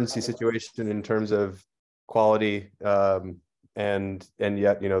not an emergency situation in terms of quality and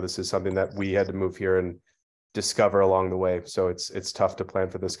yet, you know, this is something that we had to move here and discover along the way. So it's tough to plan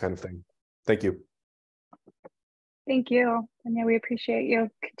for this kind of thing. Thank you. Thank you. And yeah, we appreciate you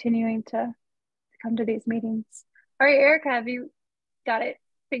continuing to come to these meetings. All right, Erica, have you got it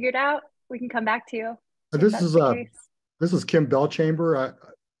figured out? We can come back to you. This is Kim Belchamber.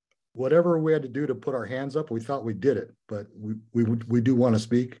 Whatever we had to do to put our hands up, we thought we did it, but we do want to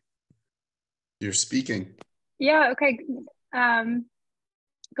speak. You're speaking. Yeah, okay.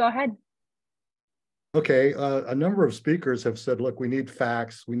 Go ahead. Okay, a number of speakers have said, look, we need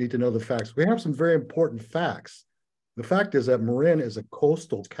facts. We need to know the facts. We have some very important facts. The fact is that Marin is a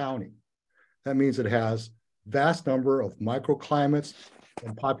coastal county. That means it has vast number of microclimates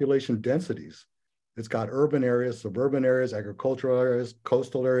and population densities. It's got urban areas, suburban areas, agricultural areas,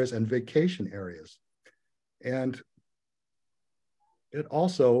 coastal areas, and vacation areas. And it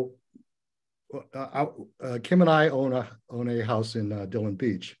also, Kim and I own a house in Dillon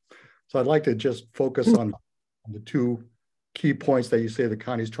Beach. So I'd like to just focus on the two key points that you say the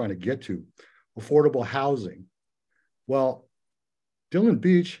county is trying to get to. Affordable housing. Well, Dillon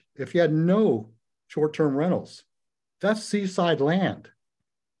Beach, if you had no short-term rentals, that's seaside land.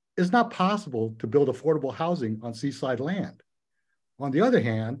 It's not possible to build affordable housing on seaside land. On the other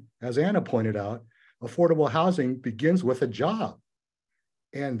hand, as Anna pointed out, affordable housing begins with a job.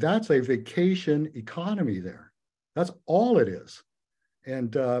 And that's a vacation economy there. That's all it is.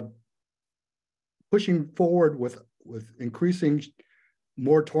 And pushing forward with increasing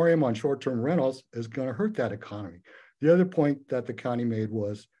moratorium on short-term rentals is going to hurt that economy. The other point that the county made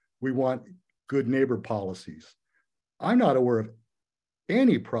was we want good neighbor policies. I'm not aware of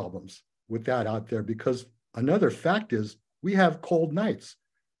any problems with that out there because another fact is we have cold nights.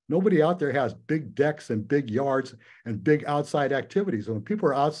 Nobody out there has big decks and big yards and big outside activities. When people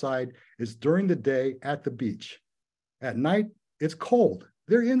are outside, it's during the day at the beach. At night, it's cold.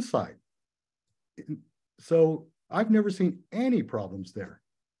 They're inside. So I've never seen any problems there.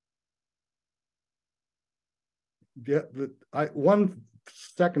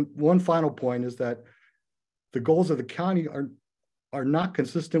 One final point is that the goals of the county are not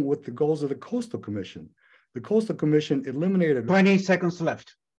consistent with the goals of the Coastal Commission. The Coastal Commission eliminated 20 seconds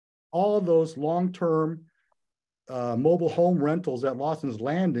left. All those long-term mobile home rentals at Lawson's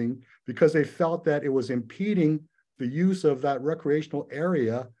Landing because they felt that it was impeding the use of that recreational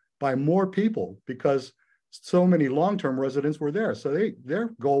area by more people because so many long-term residents were there. So their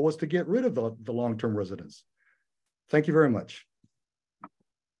goal was to get rid of the long-term residents. Thank you very much.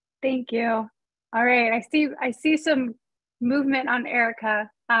 Thank you. All right, I see some movement on Erica.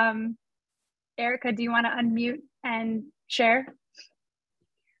 Erica, do you want to unmute and share?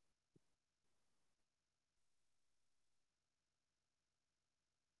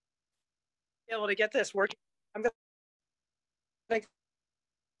 Be able to get this working. I'm going to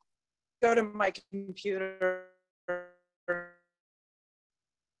go to my computer.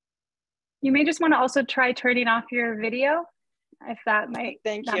 You may just want to also try turning off your video, if that might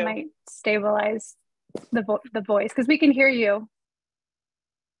might stabilize the voice, because we can hear you.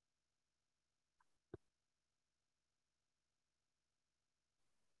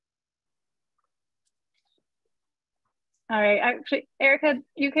 All right, actually, Erica,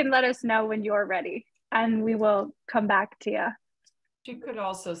 you can let us know when you're ready and we will come back to you. She could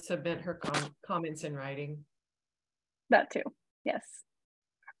also submit her comments in writing. That too, yes.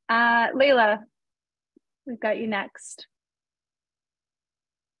 Layla, we've got you next.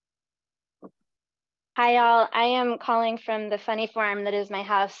 Hi, all. I am calling from the funny farm that is my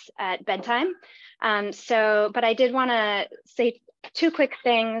house at bedtime. But I did want to say two quick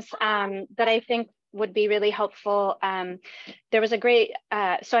things that I think would be really helpful. There was a great,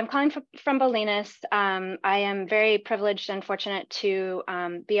 so I'm calling from Bolinas. I am very privileged and fortunate to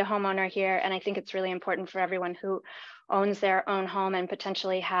be a homeowner here. And I think it's really important for everyone who owns their own home and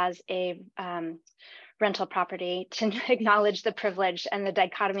potentially has a rental property to acknowledge the privilege and the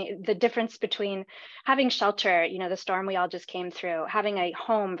dichotomy, the difference between having shelter, you know, the storm we all just came through, having a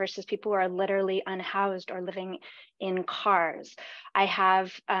home versus people who are literally unhoused or living in cars. I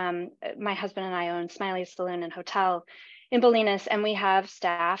have, my husband and I own Smiley's Saloon and Hotel in Bolinas, and we have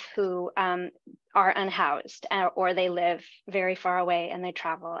staff who are unhoused or they live very far away and they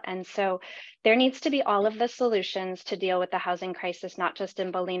travel. And so there needs to be all of the solutions to deal with the housing crisis, not just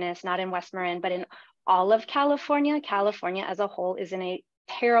in Bolinas, not in West Marin, but in all of California. California as a whole is in a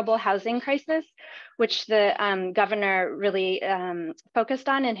terrible housing crisis, which the governor really focused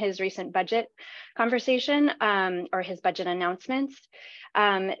on in his recent budget conversation or his budget announcements.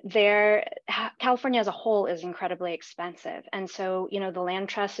 California as a whole is incredibly expensive. And so, you know, the Land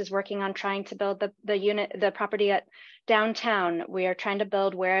Trust is working on trying to build the property at downtown. We are trying to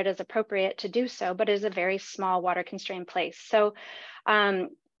build where it is appropriate to do so, but it is a very small water constrained place. So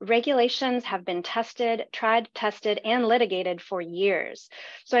regulations have been tried, tested, and litigated for years.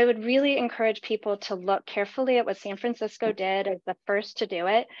 So I would really encourage people to look carefully at what San Francisco did as the first to do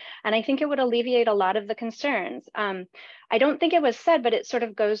it. And I think it would alleviate a lot of the concerns. I don't think it was said, but it sort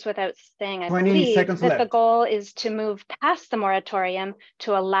of goes without saying, I believe that the goal is to move past the moratorium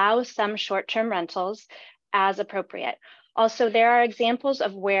to allow some short-term rentals as appropriate. Also, there are examples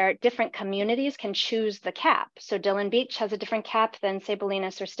of where different communities can choose the cap. So Dillon Beach has a different cap than, say,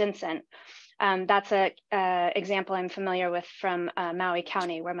 Bolinas or Stinson. That's an example I'm familiar with from Maui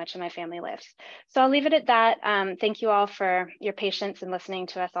County, where much of my family lives. So I'll leave it at that. Thank you all for your patience in listening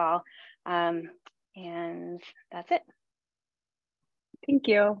to us all. And that's it. Thank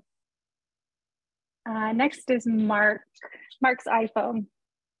you. Next is Mark's iPhone.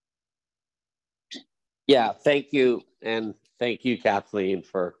 Yeah, thank you. And thank you, Kathleen,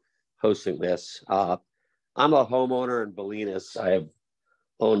 for hosting this. I'm a homeowner in Bolinas. I have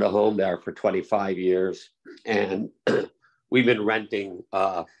owned a home there for 25 years. And we've been renting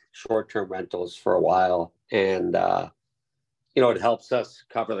short-term rentals for a while. And, you know, it helps us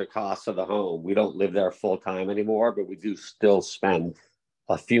cover the cost of the home. We don't live there full time anymore, but we do still spend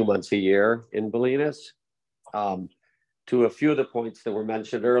a few months a year in Bolinas. To a few of the points that were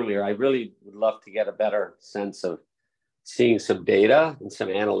mentioned earlier, I really would love to get a better sense of seeing some data and some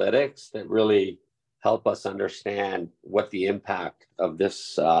analytics that really help us understand what the impact of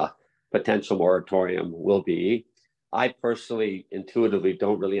this potential moratorium will be. I personally intuitively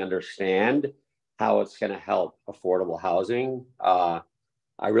don't really understand how it's going to help affordable housing. I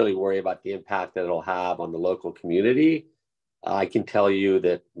really worry about the impact that it'll have on the local community. I can tell you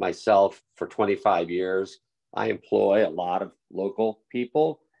that myself, for 25 years, I employ a lot of local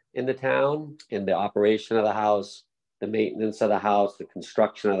people in the town, in the operation of the house, the maintenance of the house, the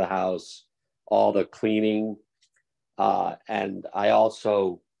construction of the house, all the cleaning. And I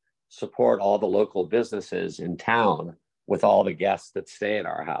also support all the local businesses in town with all the guests that stay in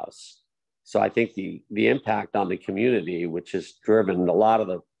our house. So I think the impact on the community, which has driven a lot of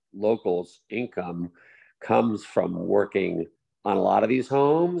the locals' income, comes from working on a lot of these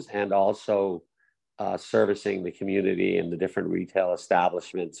homes and also servicing the community and the different retail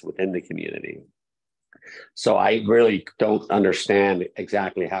establishments within the community. So I really don't understand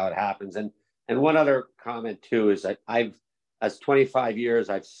exactly how it happens. And one other comment too is that as 25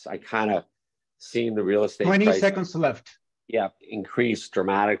 years, I kind of seen the real estate 20 price, seconds left. Yeah, increase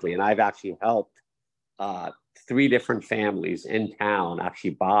dramatically. And I've actually helped 3 different families in town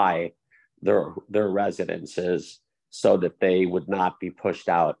actually buy their residences so that they would not be pushed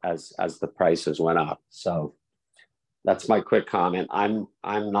out as the prices went up. So that's my quick comment. I'm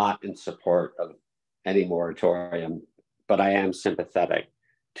not in support of any moratorium, but I am sympathetic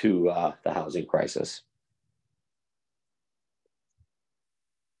to the housing crisis.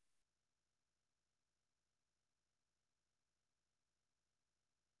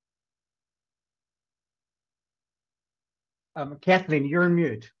 Kathleen, you're on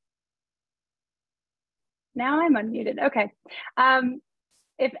mute. Now I'm unmuted. Okay.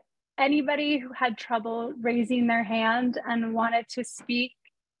 If anybody who had trouble raising their hand and wanted to speak,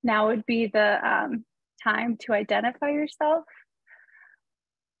 now would be the time to identify yourself.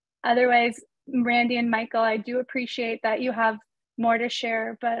 Otherwise, Randy and Michael, I do appreciate that you have more to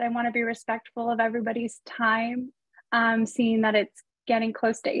share, but I want to be respectful of everybody's time, seeing that it's getting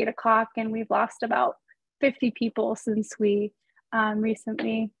close to 8 o'clock and we've lost about 50 people since we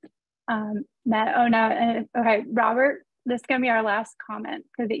recently met. Oh no, okay, Robert, this is gonna be our last comment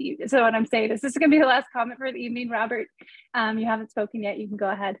for the evening. So what I'm saying is this is gonna be the last comment for the evening. Robert, you haven't spoken yet, you can go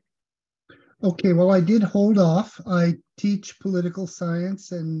ahead. Okay, well, I did hold off. I teach political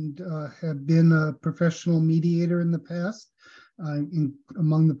science and have been a professional mediator in the past.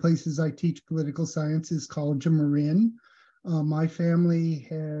 Among the places I teach political science is College of Marin. My family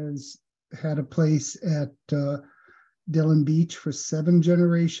has had a place at Dillon Beach for 7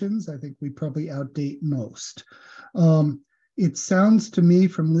 generations. I think we probably outdate most. It sounds to me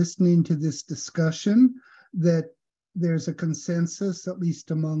from listening to this discussion that there's a consensus, at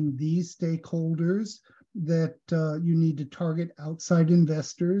least among these stakeholders, that you need to target outside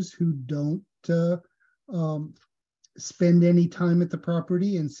investors who don't spend any time at the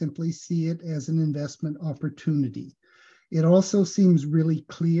property and simply see it as an investment opportunity. It also seems really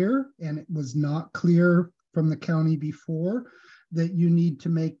clear, and it was not clear from the county before, that you need to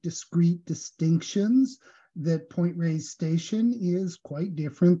make discrete distinctions, that Point Reyes Station is quite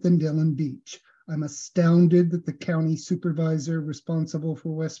different than Dillon Beach. I'm astounded that the county supervisor responsible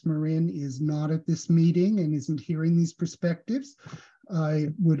for West Marin is not at this meeting and isn't hearing these perspectives. I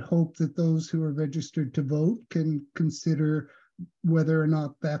would hope that those who are registered to vote can consider whether or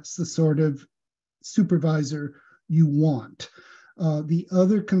not that's the sort of supervisor you want. The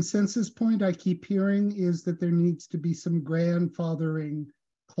other consensus point I keep hearing is that there needs to be some grandfathering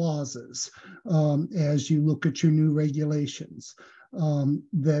clauses as you look at your new regulations.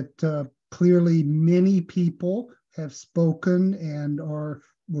 Clearly many people have spoken and were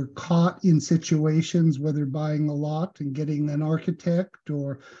caught in situations, whether buying a lot and getting an architect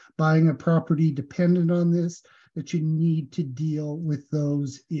or buying a property dependent on this, that you need to deal with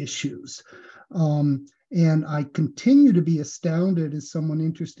those issues. And I continue to be astounded as someone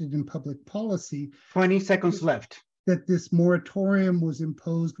interested in public policy. 20 seconds left. That this moratorium was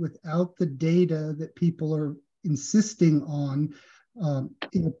imposed without the data that people are insisting on.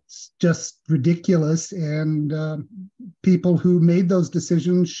 It's just ridiculous, and people who made those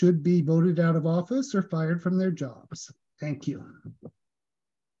decisions should be voted out of office or fired from their jobs. Thank you.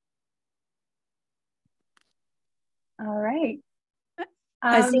 All right.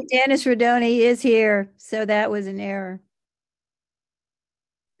 I see Dennis Rodoni is here, so that was an error.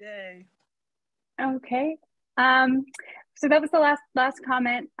 Yay. Okay. So that was the last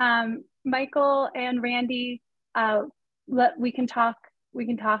comment. Michael and Randy, we can talk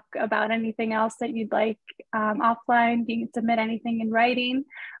about anything else that you'd like offline. You can submit anything in writing.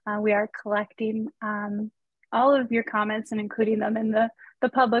 We are collecting all of your comments and including them in the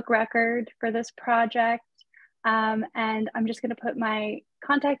public record for this project. And I'm just going to put my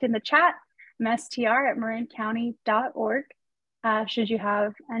contact in the chat. I'm str@marincounty.org. Should you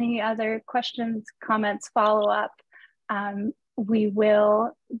have any other questions, comments, follow up, we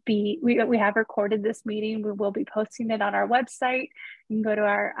have recorded this meeting. We will be posting it on our website. You can go to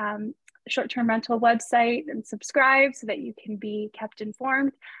our short-term rental website and subscribe so that you can be kept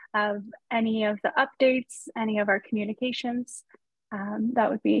informed of any of the updates, any of our communications.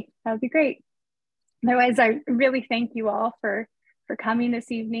 That would be great. Otherwise, I really thank you all for coming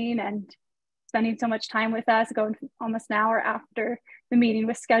this evening and spending so much time with us, going almost an hour after the meeting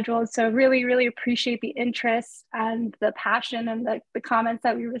was scheduled. So really, really appreciate the interest and the passion and the comments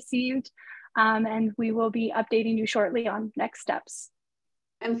that we received. And we will be updating you shortly on next steps.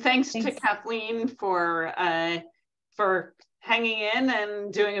 And thanks to Kathleen for hanging in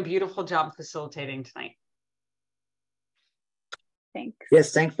and doing a beautiful job facilitating tonight. Thanks.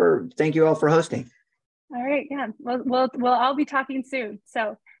 Yes, thank you all for hosting. All right, yeah, we'll all be talking soon.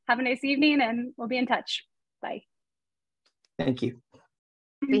 So have a nice evening and we'll be in touch. Bye. Thank you.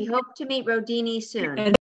 We hope to meet Rodini soon.